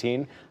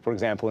 2014, for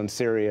example, in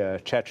Syria,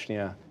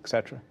 Chechnya,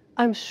 etc.?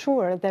 I'm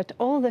sure that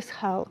all this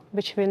hell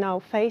which we now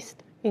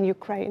faced in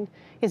Ukraine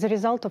is a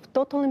result of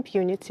total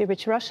impunity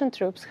which Russian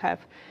troops have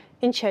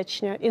in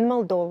Chechnya, in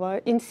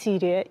Moldova, in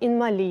Syria, in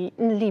Mali,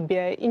 in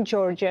Libya, in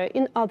Georgia,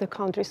 in other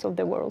countries of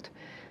the world.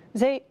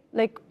 They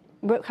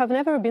have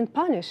never been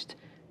punished.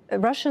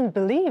 Russians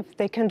believe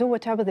they can do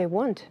whatever they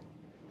want.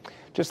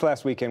 Just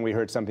last weekend, we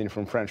heard something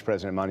from French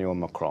President Emmanuel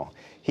Macron.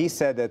 He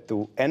said that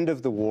the end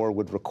of the war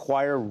would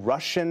require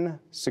Russian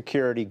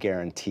security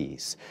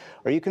guarantees.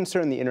 Are you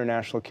concerned the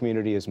international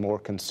community is more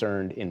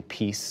concerned in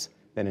peace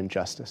than in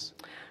justice?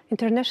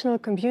 International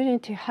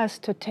community has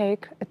to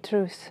take a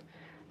truce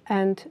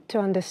and to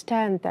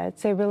understand that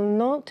there will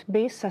not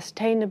be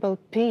sustainable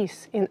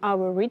peace in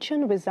our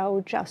region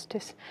without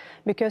justice,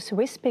 because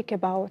we speak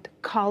about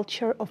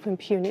culture of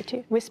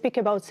impunity. We speak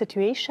about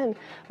situation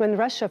when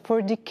Russia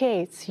for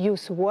decades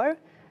used war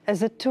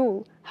as a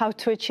tool how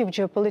to achieve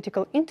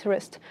geopolitical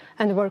interest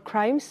and war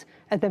crimes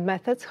as the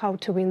methods how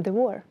to win the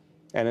war.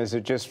 And is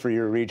it just for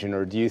your region,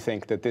 or do you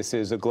think that this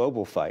is a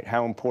global fight?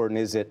 How important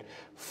is it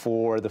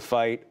for the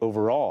fight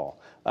overall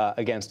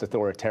against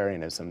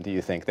authoritarianism, do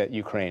you think, that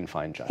Ukraine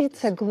find justice?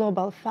 It's a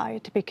global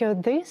fight, because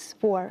this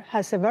war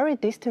has a very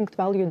distinct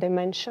value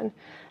dimension.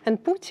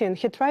 And Putin,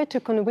 he tried to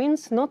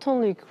convince not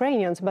only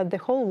Ukrainians, but the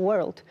whole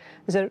world,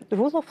 the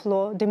rule of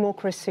law,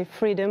 democracy,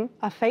 freedom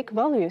are fake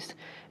values.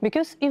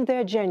 Because if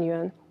they're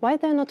genuine, why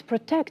they not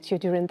protect you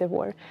during the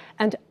war?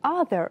 And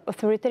other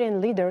authoritarian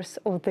leaders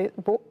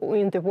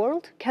in the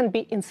world can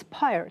be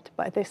inspired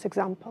by this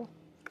example.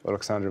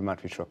 Alexandra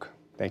Matvichuk,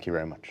 thank you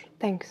very much.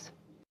 Thanks.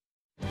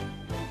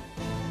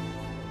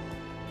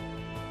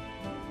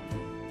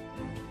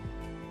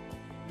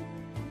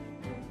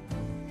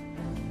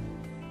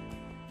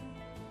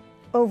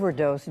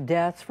 Overdose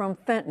deaths from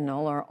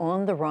fentanyl are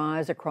on the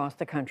rise across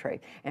the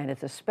country, and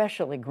it's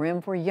especially grim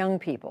for young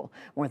people.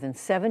 More than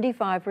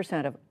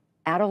 75% of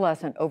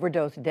adolescent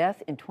overdose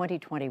deaths in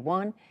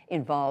 2021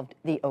 involved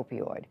the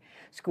opioid.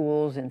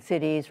 Schools in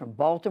cities from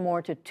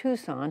Baltimore to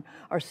Tucson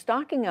are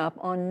stocking up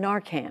on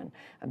Narcan,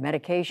 a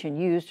medication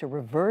used to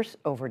reverse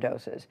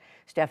overdoses.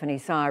 Stephanie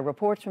Tsai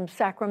reports from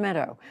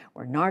Sacramento,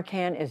 where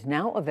Narcan is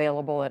now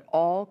available at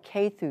all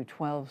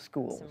K-12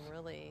 schools.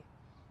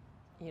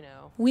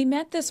 We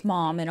met this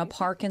mom in a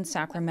park in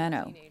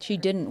Sacramento. She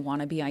didn't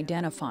want to be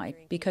identified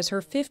because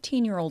her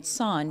 15-year-old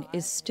son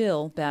is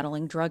still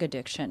battling drug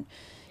addiction.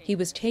 He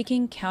was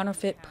taking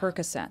counterfeit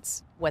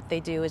Percocets. What they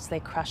do is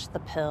they crush the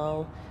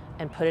pill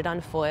and put it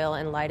on foil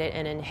and light it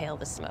and inhale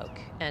the smoke.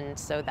 And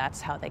so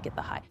that's how they get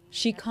the high.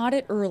 She caught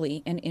it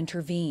early and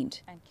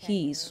intervened.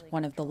 He's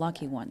one of the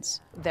lucky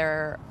ones.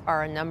 There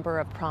are a number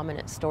of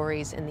prominent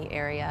stories in the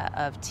area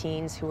of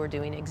teens who are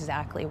doing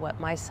exactly what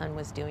my son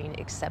was doing,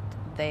 except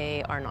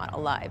they are not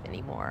alive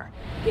anymore.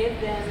 Give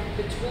them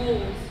the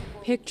tools.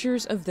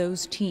 Pictures of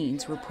those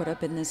teens were put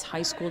up in this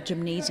high school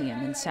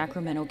gymnasium in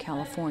Sacramento,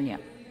 California,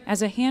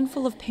 as a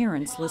handful of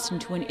parents listened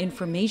to an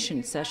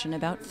information session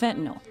about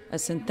fentanyl, a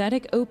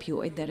synthetic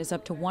opioid that is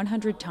up to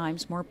 100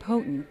 times more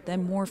potent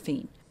than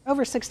morphine.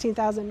 Over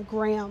 16,000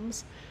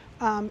 grams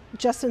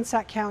just in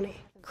Sac County.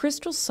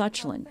 Crystal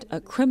Suchland, a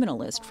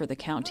criminalist for the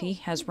county,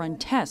 has run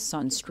tests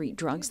on street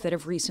drugs that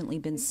have recently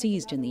been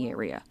seized in the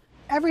area.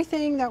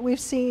 Everything that we've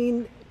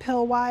seen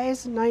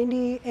pill-wise,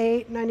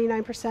 98,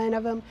 99%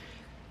 of them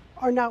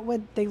are not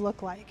what they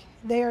look like.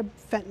 They are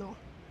fentanyl.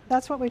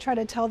 That's what we try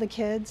to tell the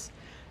kids,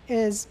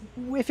 is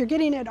if you're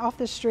getting it off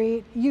the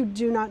street, you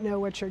do not know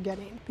what you're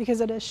getting,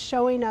 because it is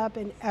showing up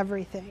in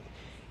everything.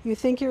 You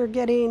think you're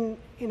getting,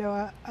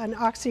 an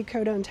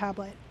oxycodone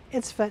tablet.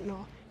 It's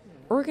fentanyl.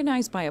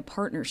 Organized by a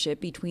partnership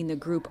between the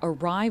group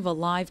Arrive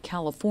Alive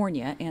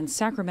California and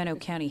Sacramento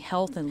County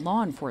health and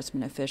law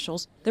enforcement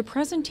officials, the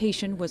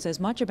presentation was as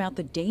much about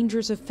the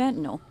dangers of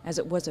fentanyl as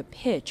it was a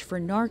pitch for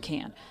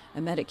Narcan,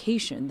 a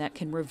medication that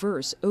can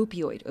reverse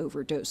opioid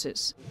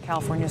overdoses.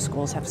 California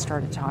schools have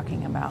started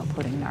talking about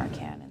putting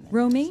Narcan in.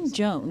 Romaine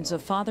Jones, a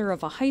father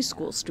of a high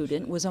school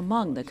student, was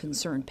among the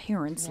concerned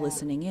parents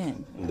listening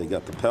in. They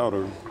got the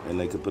powder, and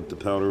they could put the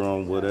powder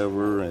on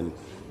whatever, and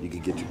you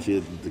could get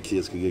the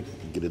kids could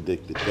get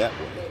addicted that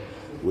way,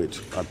 which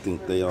I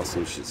think they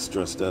also should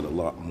stress that a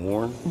lot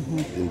more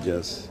than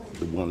just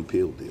the one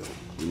pill deal,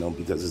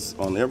 because it's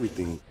on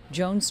everything.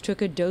 Jones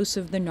took a dose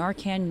of the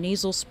Narcan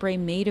nasal spray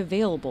made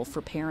available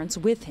for parents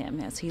with him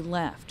as he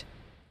left.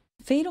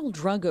 Fatal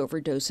drug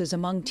overdoses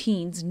among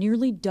teens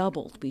nearly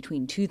doubled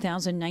between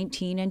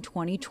 2019 and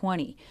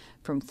 2020,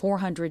 from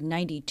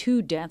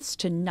 492 deaths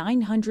to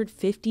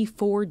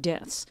 954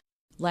 deaths.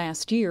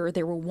 Last year,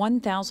 there were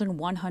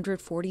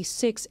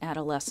 1,146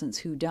 adolescents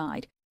who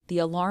died, the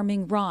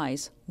alarming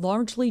rise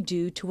largely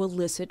due to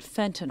illicit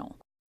fentanyl.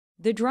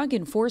 The Drug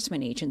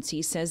Enforcement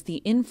Agency says the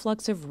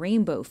influx of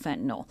rainbow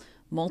fentanyl,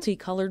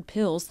 multicolored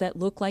pills that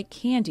look like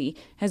candy,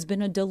 has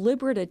been a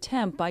deliberate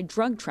attempt by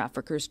drug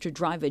traffickers to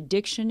drive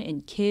addiction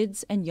in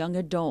kids and young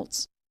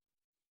adults.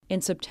 In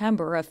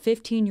September, a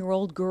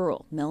 15-year-old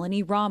girl,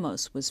 Melanie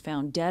Ramos, was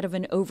found dead of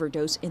an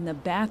overdose in the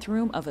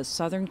bathroom of a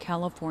Southern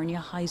California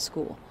high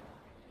school.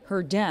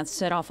 Her death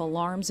set off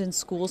alarms in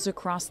schools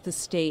across the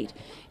state,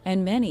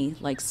 and many,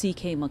 like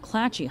C.K.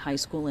 McClatchy High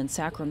School in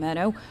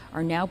Sacramento,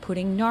 are now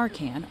putting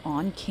Narcan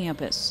on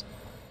campus.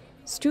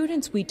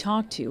 Students we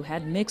talked to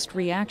had mixed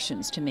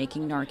reactions to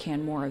making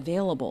Narcan more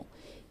available.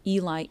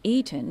 Eli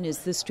Ayton is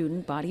the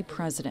student body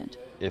president.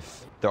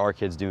 If there are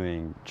kids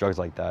doing drugs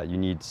like that, you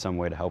need some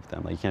way to help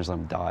them. Like, you can't just let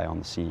them die on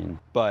the scene.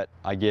 But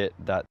I get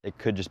that it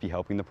could just be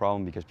helping the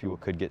problem, because people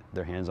could get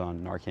their hands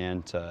on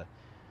Narcan to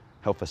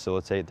help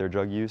facilitate their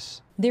drug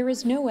use. There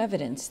is no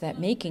evidence that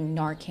making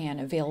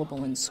Narcan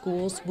available in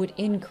schools would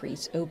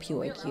increase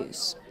opioid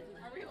use.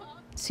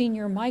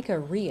 Senior Micah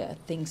Rhea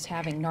thinks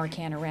having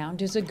Narcan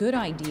around is a good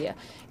idea,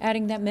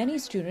 adding that many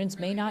students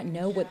may not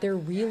know what they're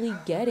really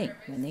getting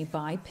when they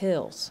buy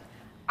pills.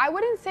 I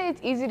wouldn't say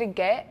it's easy to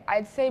get.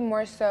 I'd say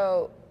more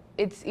so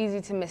it's easy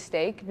to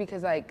mistake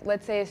because, like,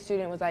 let's say a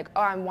student was like,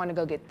 oh, I want to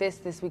go get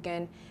this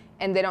weekend,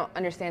 and they don't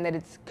understand that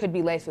it could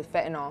be laced with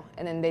fentanyl,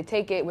 and then they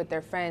take it with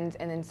their friends,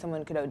 and then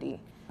someone could OD.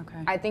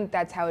 Okay. I think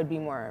that's how it'd be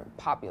more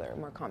popular,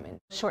 more common.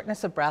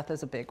 Shortness of breath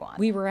is a big one.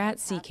 We were at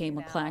CK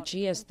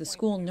McClatchy as the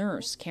school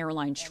nurse,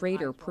 Caroline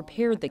Schrader,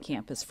 prepared the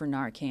campus for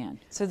Narcan.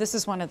 So this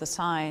is one of the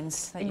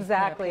signs that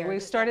Exactly. We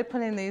started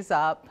putting these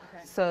up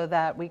so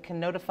that we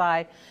can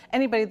notify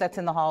anybody that's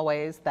in the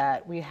hallways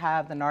that we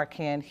have the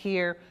Narcan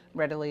here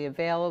readily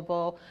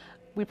available.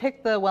 We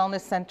picked the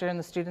wellness center and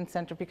the student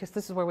center because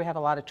this is where we have a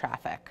lot of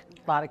traffic.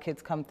 A lot of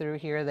kids come through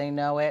here, they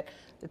know it.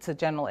 It's a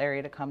general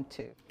area to come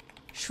to.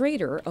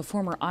 Schrader, a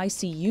former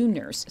ICU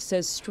nurse,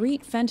 says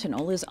street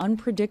fentanyl is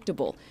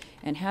unpredictable,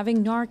 and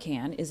having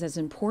Narcan is as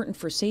important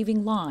for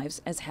saving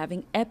lives as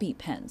having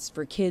EpiPens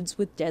for kids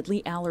with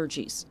deadly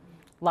allergies.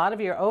 A lot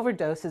of your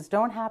overdoses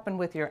don't happen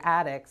with your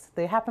addicts.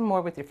 They happen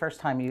more with your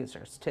first-time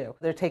users, too.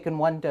 They're taking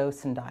one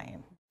dose and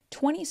dying.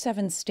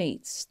 27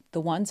 states,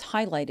 the ones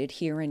highlighted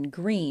here in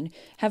green,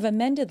 have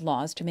amended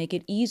laws to make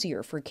it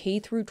easier for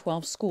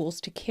K-12 schools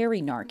to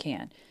carry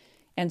Narcan.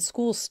 And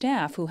school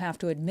staff who have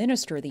to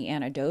administer the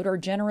antidote are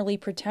generally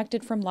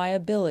protected from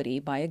liability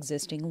by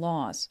existing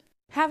laws.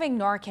 Having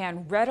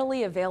Narcan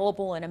readily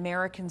available in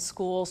American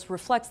schools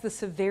reflects the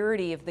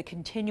severity of the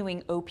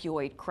continuing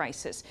opioid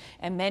crisis,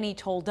 and many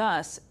told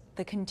us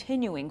the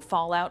continuing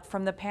fallout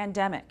from the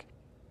pandemic.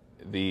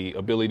 The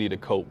ability to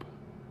cope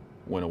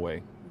went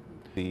away.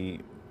 The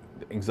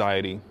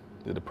anxiety,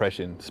 the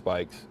depression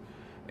spikes,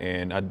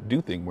 and I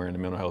do think we're in a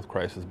mental health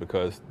crisis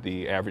because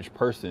the average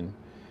person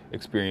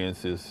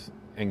experiences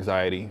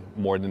anxiety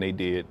more than they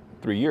did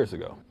 3 years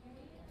ago.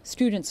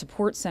 Student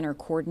Support Center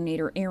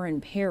coordinator Aaron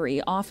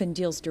Perry often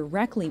deals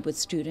directly with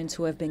students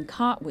who have been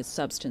caught with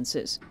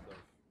substances.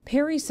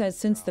 Perry says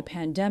since the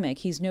pandemic,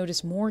 he's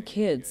noticed more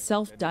kids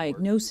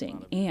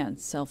self-diagnosing and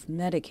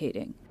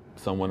self-medicating.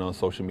 Someone on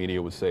social media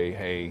would say,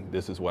 hey,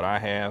 this is what I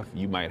have,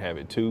 you might have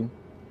it too.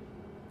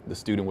 The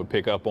student would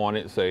pick up on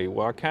it and say,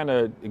 well, I kind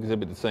of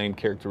exhibit the same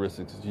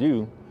characteristics as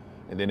you.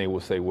 And then they will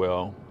say,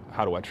 well,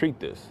 how do I treat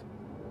this?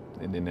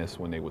 And then that's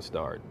when they would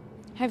start.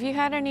 Have you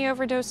had any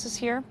overdoses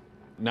here?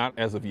 Not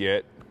as of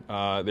yet.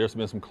 There's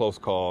been some close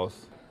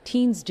calls.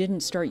 Teens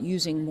didn't start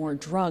using more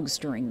drugs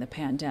during the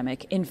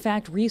pandemic. In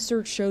fact,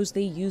 research shows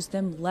they use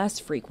them less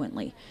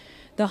frequently.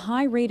 The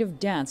high rate of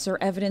deaths are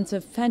evidence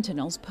of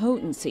fentanyl's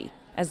potency.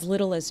 As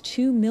little as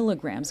 2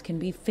 milligrams can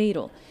be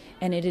fatal,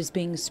 and it is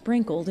being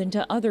sprinkled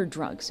into other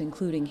drugs,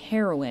 including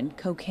heroin,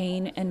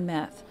 cocaine, and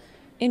meth.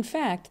 In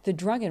fact, the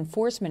Drug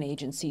Enforcement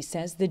Agency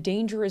says the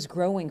danger is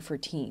growing for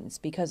teens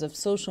because of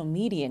social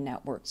media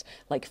networks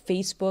like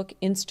Facebook,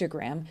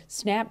 Instagram,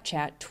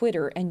 Snapchat,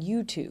 Twitter, and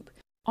YouTube.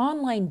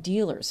 Online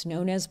dealers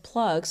known as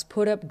plugs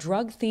put up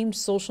drug-themed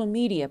social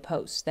media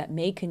posts that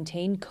may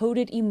contain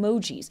coded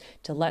emojis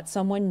to let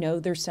someone know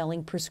they're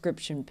selling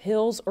prescription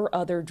pills or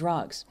other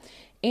drugs,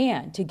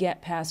 and to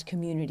get past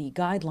community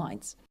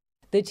guidelines.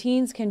 The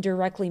teens can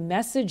directly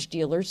message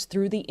dealers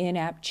through the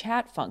in-app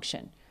chat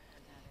function.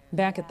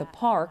 Back at the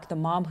park, the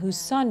mom whose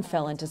son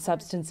fell into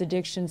substance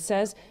addiction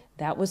says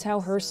that was how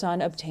her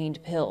son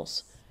obtained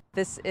pills.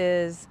 This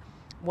is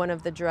one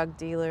of the drug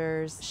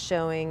dealers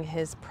showing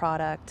his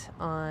product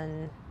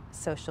on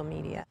social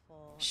media.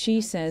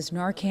 She says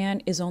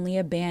Narcan is only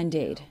a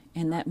Band-Aid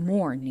and that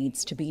more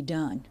needs to be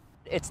done.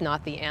 It's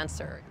not the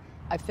answer.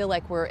 I feel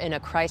like we're in a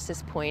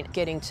crisis point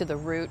getting to the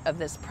root of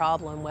this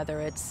problem,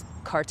 whether it's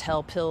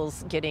cartel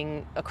pills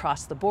getting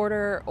across the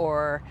border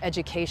or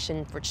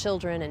education for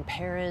children and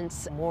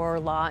parents, more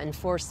law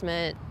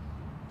enforcement.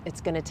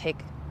 It's going to take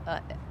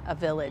a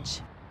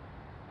village.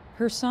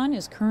 Her son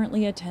is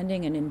currently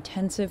attending an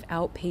intensive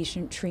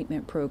outpatient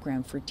treatment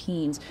program for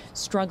teens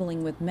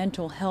struggling with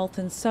mental health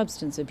and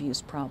substance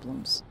abuse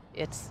problems.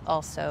 It's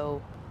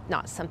also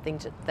not something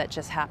that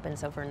just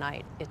happens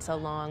overnight. It's a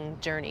long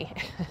journey,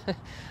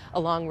 a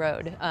long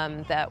road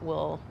that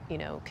will,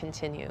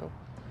 continue.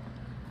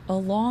 A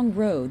long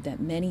road that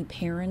many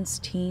parents,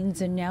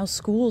 teens, and now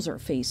schools are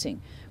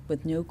facing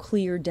with no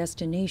clear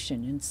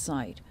destination in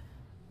sight.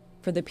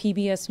 For the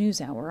PBS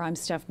NewsHour, I'm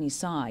Stephanie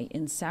Tsai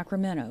in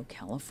Sacramento,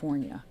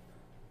 California.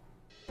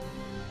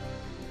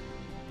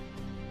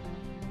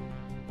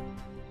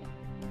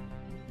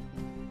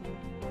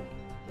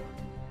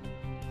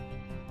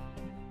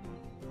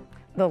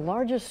 The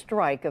largest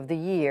strike of the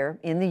year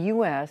in the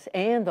U.S.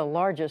 and the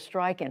largest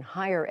strike in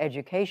higher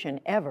education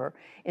ever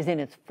is in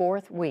its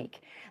 4th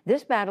week.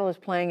 This battle is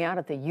playing out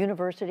at the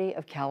University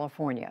of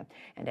California,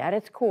 and at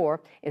its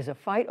core is a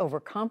fight over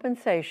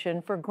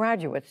compensation for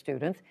graduate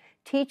students,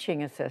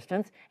 teaching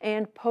assistants,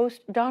 and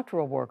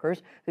postdoctoral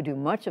workers who do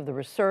much of the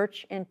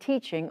research and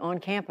teaching on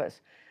campus.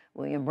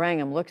 William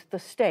Brangham looks at the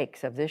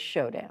stakes of this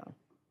showdown.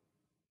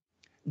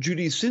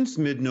 Judy, since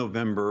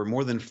mid-November,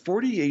 more than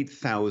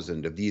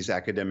 48,000 of these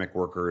academic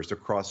workers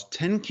across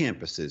 10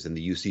 campuses in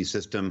the UC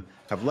system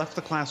have left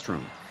the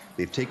classroom.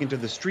 They've taken to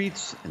the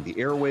streets and the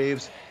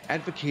airwaves,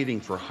 advocating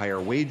for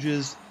higher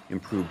wages,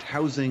 improved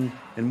housing,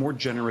 and more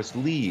generous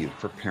leave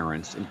for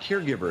parents and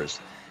caregivers.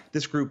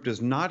 This group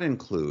does not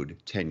include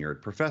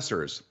tenured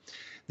professors.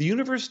 The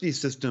university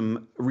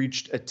system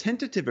reached a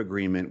tentative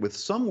agreement with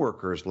some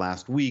workers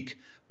last week,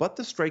 but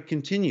the strike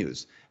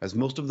continues, as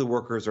most of the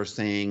workers are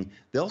saying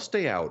they'll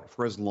stay out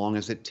for as long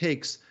as it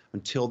takes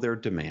until their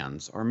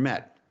demands are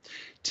met.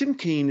 Tim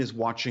Kaine is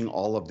watching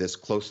all of this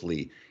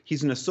closely.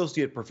 He's an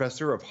associate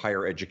professor of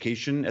higher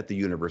education at the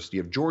University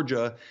of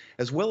Georgia,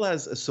 as well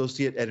as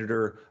associate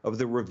editor of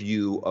the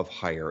Review of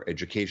Higher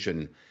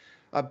Education.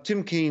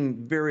 Tim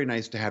Kaine, very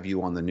nice to have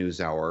you on the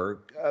NewsHour.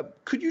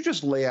 Could you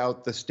just lay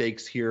out the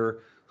stakes here?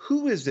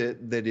 Who is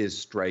it that is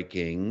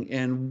striking,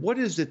 and what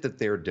is it that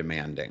they're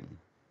demanding?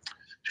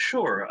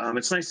 Sure.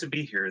 It's nice to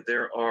be here.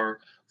 There are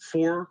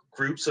 4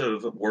 groups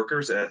of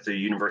workers at the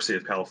University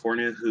of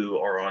California who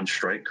are on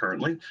strike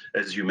currently.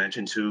 As you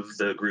mentioned, 2 of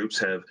the groups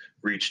have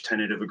reached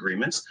tentative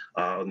agreements.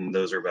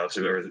 Those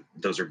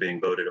are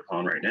being voted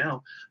upon right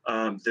now.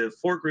 The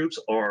 4 groups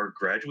are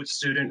graduate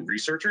student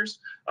researchers,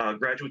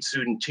 graduate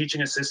student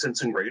teaching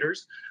assistants and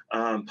graders,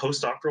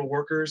 postdoctoral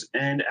workers,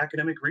 and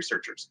academic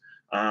researchers.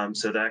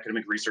 So the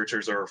academic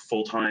researchers are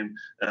full-time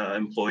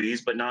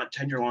employees, but not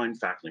tenure-line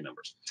faculty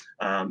members.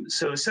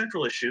 So a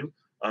central issue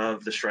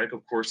of the strike,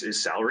 of course,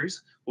 is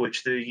salaries,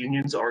 which the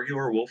unions argue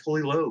are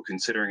woefully low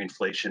considering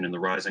inflation and the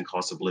rising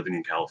cost of living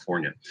in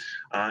California,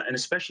 and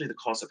especially the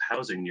cost of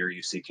housing near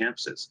UC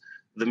campuses.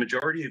 The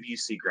majority of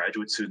UC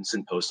graduate students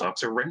and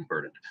postdocs are rent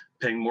burdened,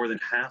 paying more than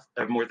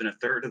a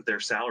third of their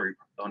salary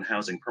on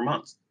housing per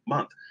month.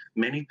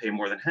 Many pay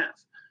more than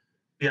half.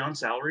 Beyond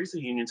salaries,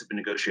 the unions have been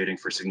negotiating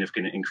for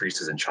significant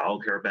increases in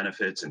childcare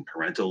benefits and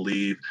parental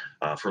leave,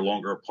 for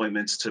longer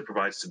appointments to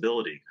provide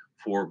stability,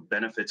 for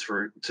benefits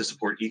to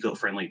support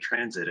eco-friendly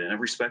transit and a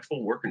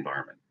respectful work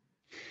environment.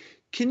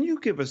 Can you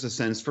give us a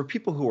sense, for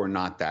people who are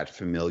not that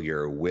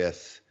familiar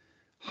with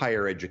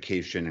higher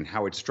education and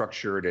how it's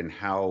structured and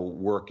how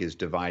work is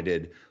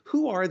divided,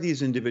 who are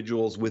these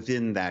individuals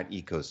within that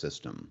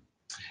ecosystem?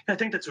 I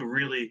think that's a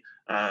really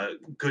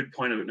good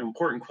point, an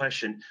important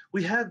question.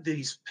 We have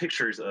these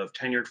pictures of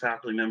tenured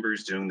faculty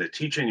members doing the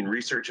teaching and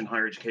research in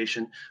higher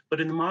education, but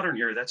in the modern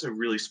era, that's a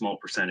really small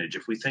percentage.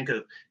 If we think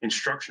of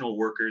instructional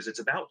workers, it's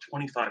about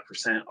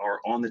 25% are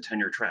on the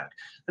tenure track.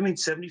 That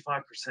means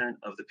 75%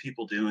 of the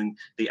people doing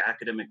the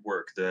academic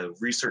work, the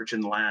research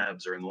in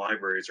labs or in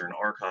libraries or in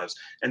archives,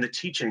 and the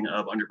teaching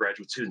of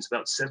undergraduate students,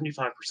 about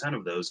 75%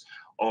 of those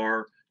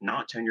are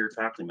not tenured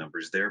faculty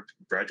members. They're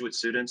graduate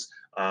students,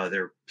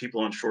 they're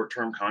people on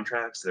short-term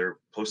contracts, they're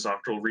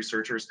postdoctoral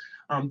researchers.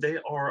 They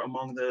are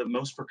among the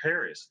most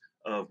precarious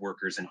of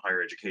workers in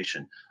higher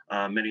education.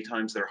 Many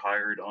times they're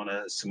hired on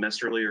a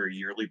semesterly or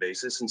yearly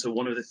basis. And so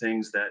one of the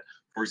things that,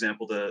 for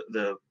example,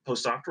 the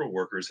postdoctoral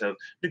workers have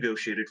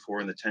negotiated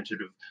for in the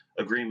tentative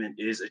agreement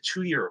is a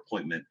 2-year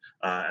appointment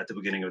at the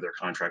beginning of their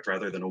contract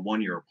rather than a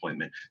 1-year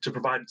appointment to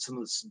provide some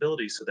of the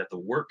stability so that the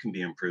work can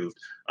be improved,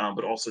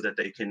 but also that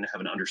they can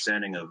have an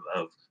understanding of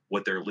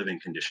what their living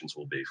conditions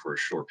will be for a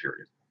short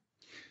period.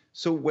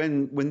 So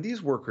when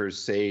these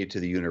workers say to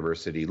the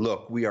university,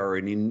 look, we are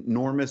an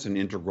enormous and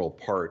integral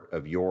part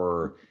of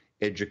your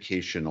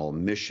educational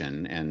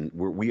mission, and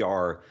we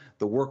are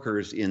the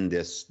workers in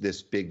this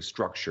big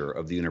structure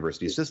of the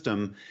university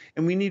system,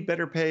 and we need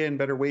better pay and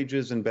better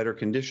wages and better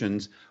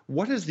conditions,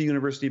 what has the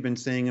university been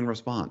saying in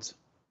response?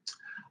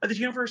 The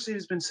university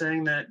has been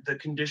saying that the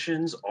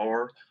conditions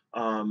are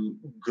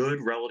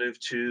good relative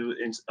to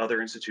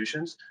other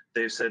institutions.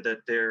 They've said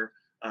that their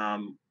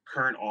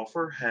current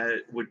offer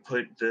would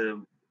put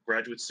the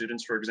graduate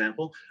students, for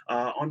example,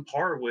 on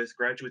par with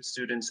graduate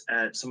students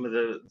at some of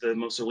the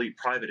most elite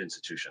private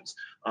institutions,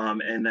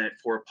 and that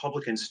for a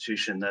public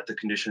institution that the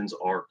conditions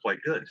are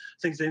quite good. I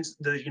think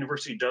the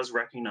university does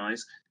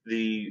recognize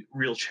the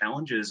real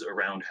challenges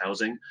around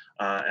housing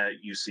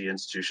at UC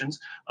institutions,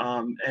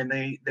 and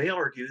they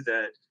argue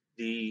that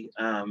the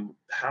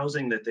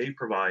housing that they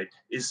provide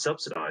is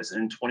subsidized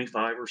and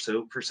 25% or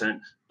so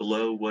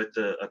below what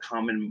the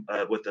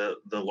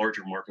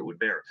larger market would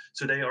bear.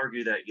 So they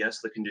argue that yes,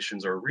 the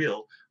conditions are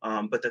real,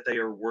 but that they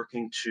are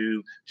working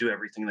to do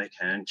everything they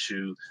can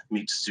to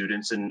meet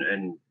students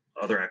and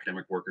other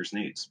academic workers'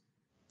 needs.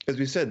 As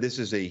we said, this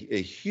is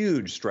a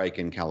huge strike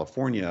in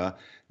California.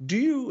 Do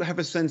you have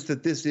a sense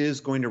that this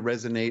is going to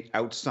resonate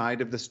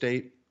outside of the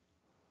state?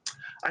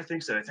 I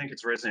think so. I think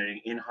it's resonating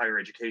in higher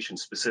education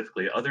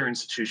specifically. Other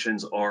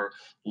institutions are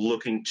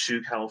looking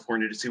to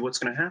California to see what's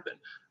going to happen.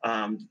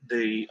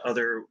 The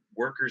other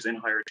workers in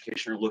higher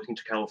education are looking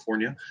to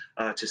California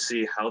to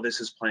see how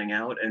this is playing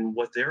out and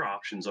what their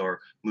options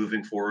are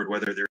moving forward,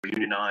 whether they're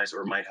unionized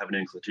or might have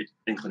an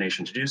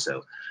inclination to do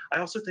so. I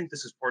also think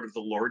this is part of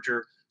the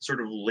larger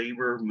sort of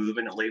labor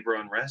movement and labor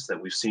unrest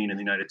that we've seen in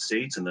the United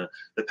States in the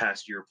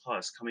past year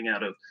plus. Coming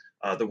out of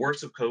the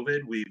worst of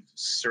COVID, we've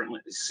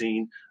certainly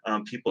seen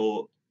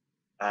people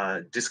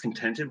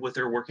discontented with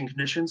their working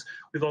conditions.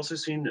 We've also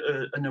seen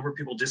a number of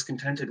people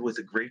discontented with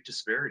the great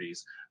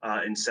disparities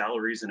in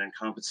salaries and in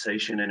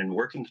compensation and in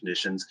working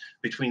conditions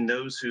between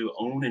those who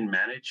own and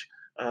manage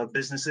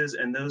businesses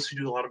and those who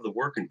do a lot of the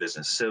work in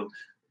business. So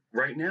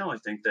right now, I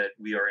think that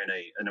we are in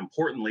an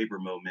important labor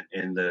moment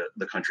in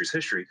the country's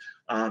history,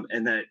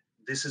 and that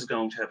this is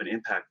going to have an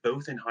impact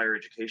both in higher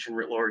education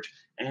writ large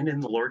and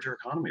in the larger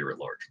economy writ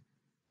large.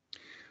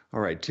 All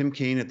right, Tim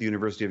Kaine at the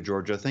University of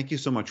Georgia, thank you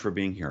so much for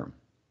being here.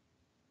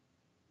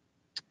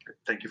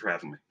 Thank you for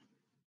having me.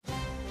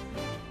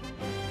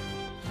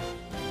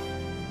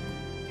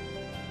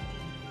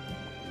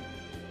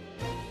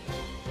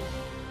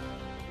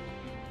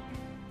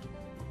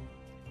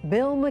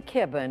 Bill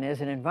McKibben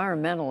is an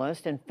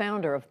environmentalist and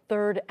founder of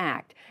Third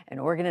Act, an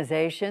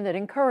organization that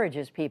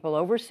encourages people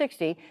over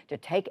 60 to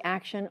take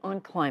action on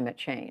climate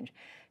change.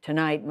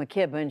 Tonight,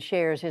 McKibben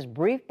shares his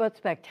brief but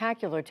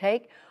spectacular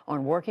take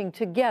on working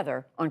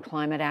together on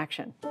climate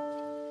action.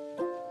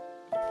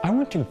 I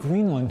went to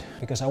Greenland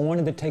because I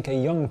wanted to take a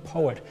young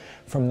poet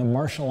from the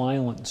Marshall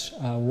Islands,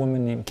 a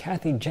woman named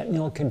Kathy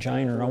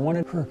Jetnil-Kajiner. I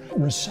wanted her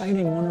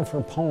reciting one of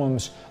her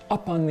poems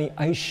up on the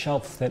ice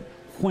shelf that,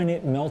 when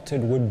it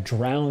melted, would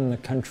drown the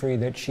country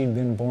that she'd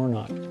been born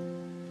on.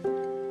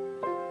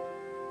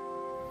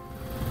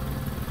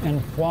 And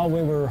while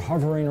we were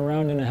hovering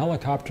around in a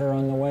helicopter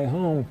on the way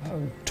home,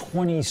 a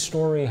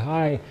 20-story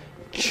high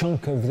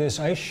chunk of this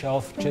ice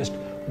shelf just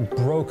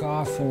broke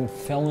off and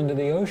fell into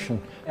the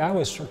ocean. I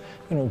was,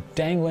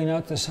 dangling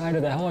out the side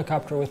of the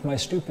helicopter with my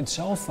stupid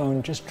cell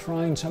phone, just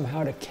trying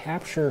somehow to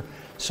capture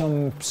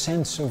some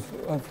sense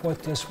of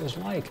what this was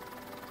like.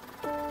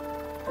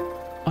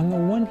 On the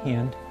one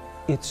hand,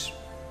 it's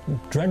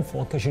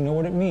dreadful because you know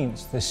what it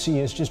means. The sea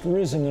has just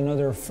risen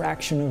another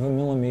fraction of a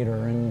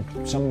millimeter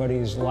and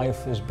somebody's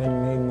life has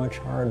been made much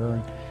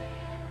harder.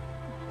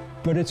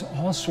 But it's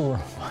also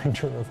a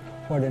reminder of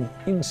what an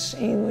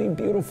insanely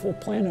beautiful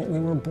planet we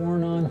were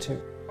born onto.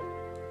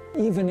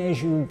 Even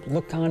as you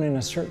look on in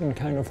a certain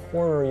kind of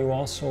horror, you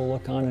also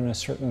look on in a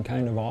certain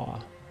kind of awe.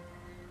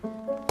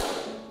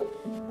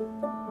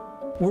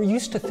 We're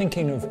used to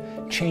thinking of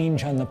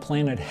change on the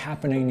planet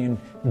happening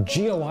in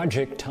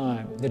geologic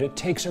time, that it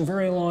takes a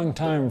very long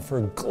time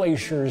for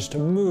glaciers to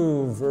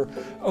move or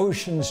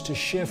oceans to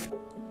shift.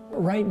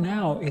 Right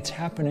now, it's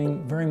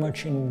happening very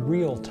much in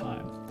real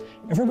time.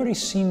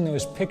 Everybody's seen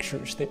those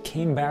pictures that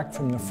came back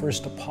from the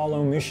first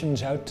Apollo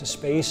missions out to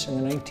space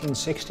in the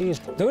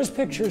 1960s. Those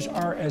pictures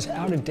are as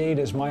out of date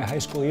as my high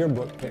school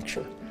yearbook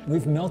picture.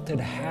 We've melted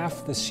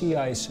half the sea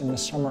ice in the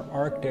summer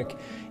Arctic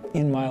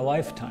in my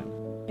lifetime.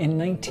 In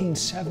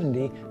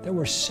 1970, there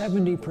were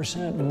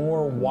 70%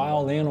 more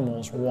wild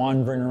animals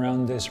wandering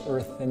around this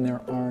earth than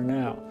there are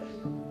now.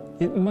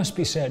 It must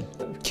be said,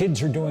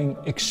 kids are doing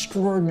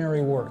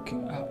extraordinary work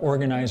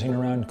organizing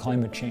around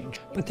climate change.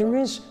 But there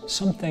is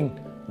something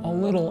a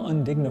little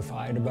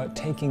undignified about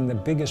taking the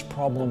biggest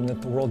problem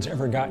that the world's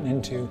ever gotten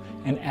into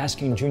and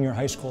asking junior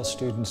high school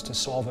students to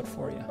solve it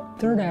for you.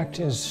 Third Act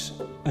is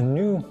a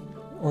new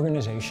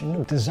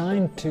organization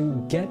designed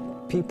to get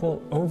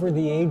people over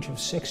the age of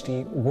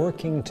 60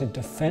 working to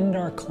defend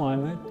our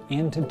climate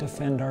and to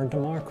defend our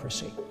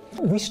democracy.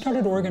 We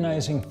started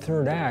organizing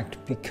Third Act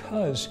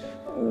because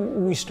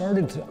we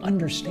started to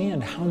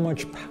understand how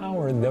much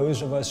power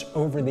those of us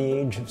over the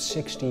age of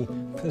 60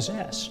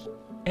 possess.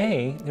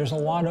 A, there's a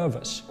lot of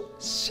us,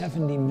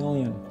 70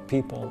 million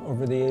people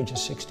over the age of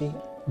 60.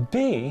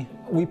 B,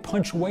 we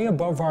punch way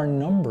above our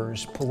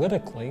numbers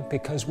politically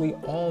because we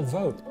all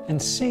vote.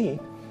 And C,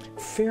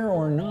 fair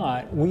or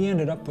not, we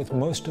ended up with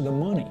most of the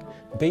money.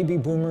 Baby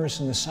boomers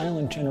and the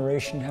silent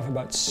generation have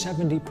about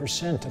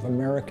 70% of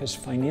America's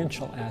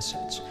financial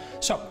assets.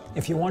 So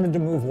if you wanted to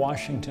move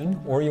Washington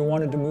or you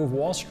wanted to move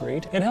Wall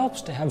Street, it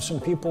helps to have some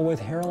people with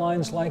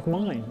hairlines like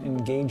mine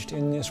engaged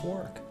in this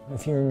work.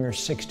 If you're in your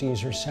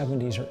 60s or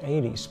 70s or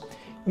 80s,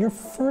 your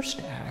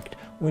first act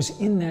was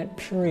in that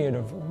period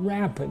of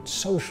rapid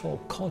social,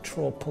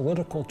 cultural,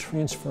 political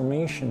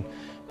transformation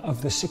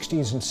of the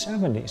 60s and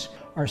 70s.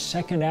 Our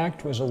second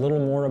act was a little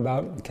more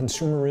about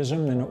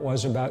consumerism than it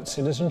was about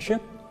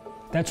citizenship.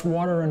 That's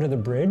water under the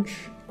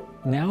bridge.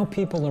 Now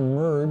people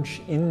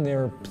emerge in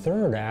their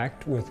third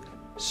act with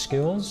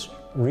skills,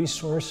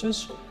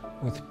 resources,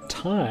 with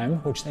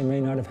time, which they may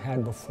not have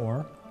had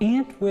before,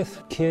 and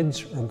with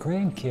kids or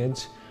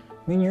grandkids. I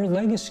mean, your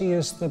legacy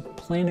is the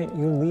planet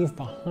you leave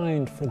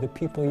behind for the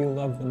people you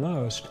love the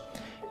most.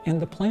 And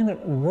the planet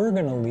we're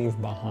going to leave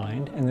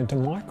behind and the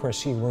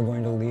democracy we're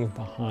going to leave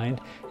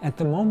behind at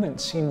the moment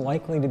seem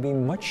likely to be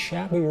much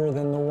shabbier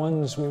than the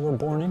ones we were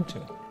born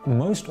into.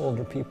 Most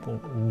older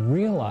people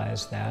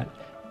realize that,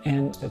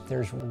 and that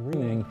there's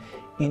meaning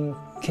in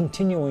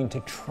continuing to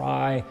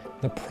try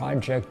the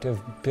project of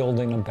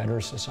building a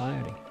better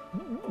society.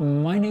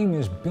 My name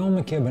is Bill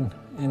McKibben,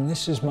 and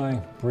this is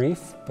my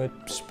brief but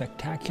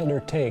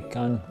spectacular take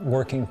on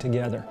working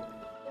together.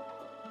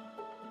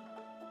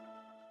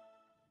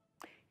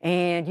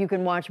 And you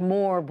can watch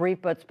more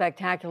brief but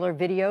spectacular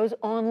videos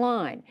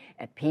online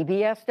at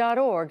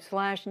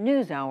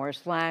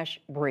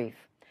pbs.org/newshour/brief.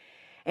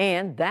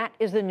 And that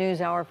is the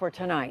News Hour for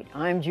tonight.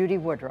 I'm Judy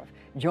Woodruff.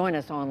 Join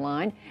us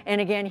online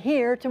and again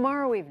here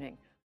tomorrow evening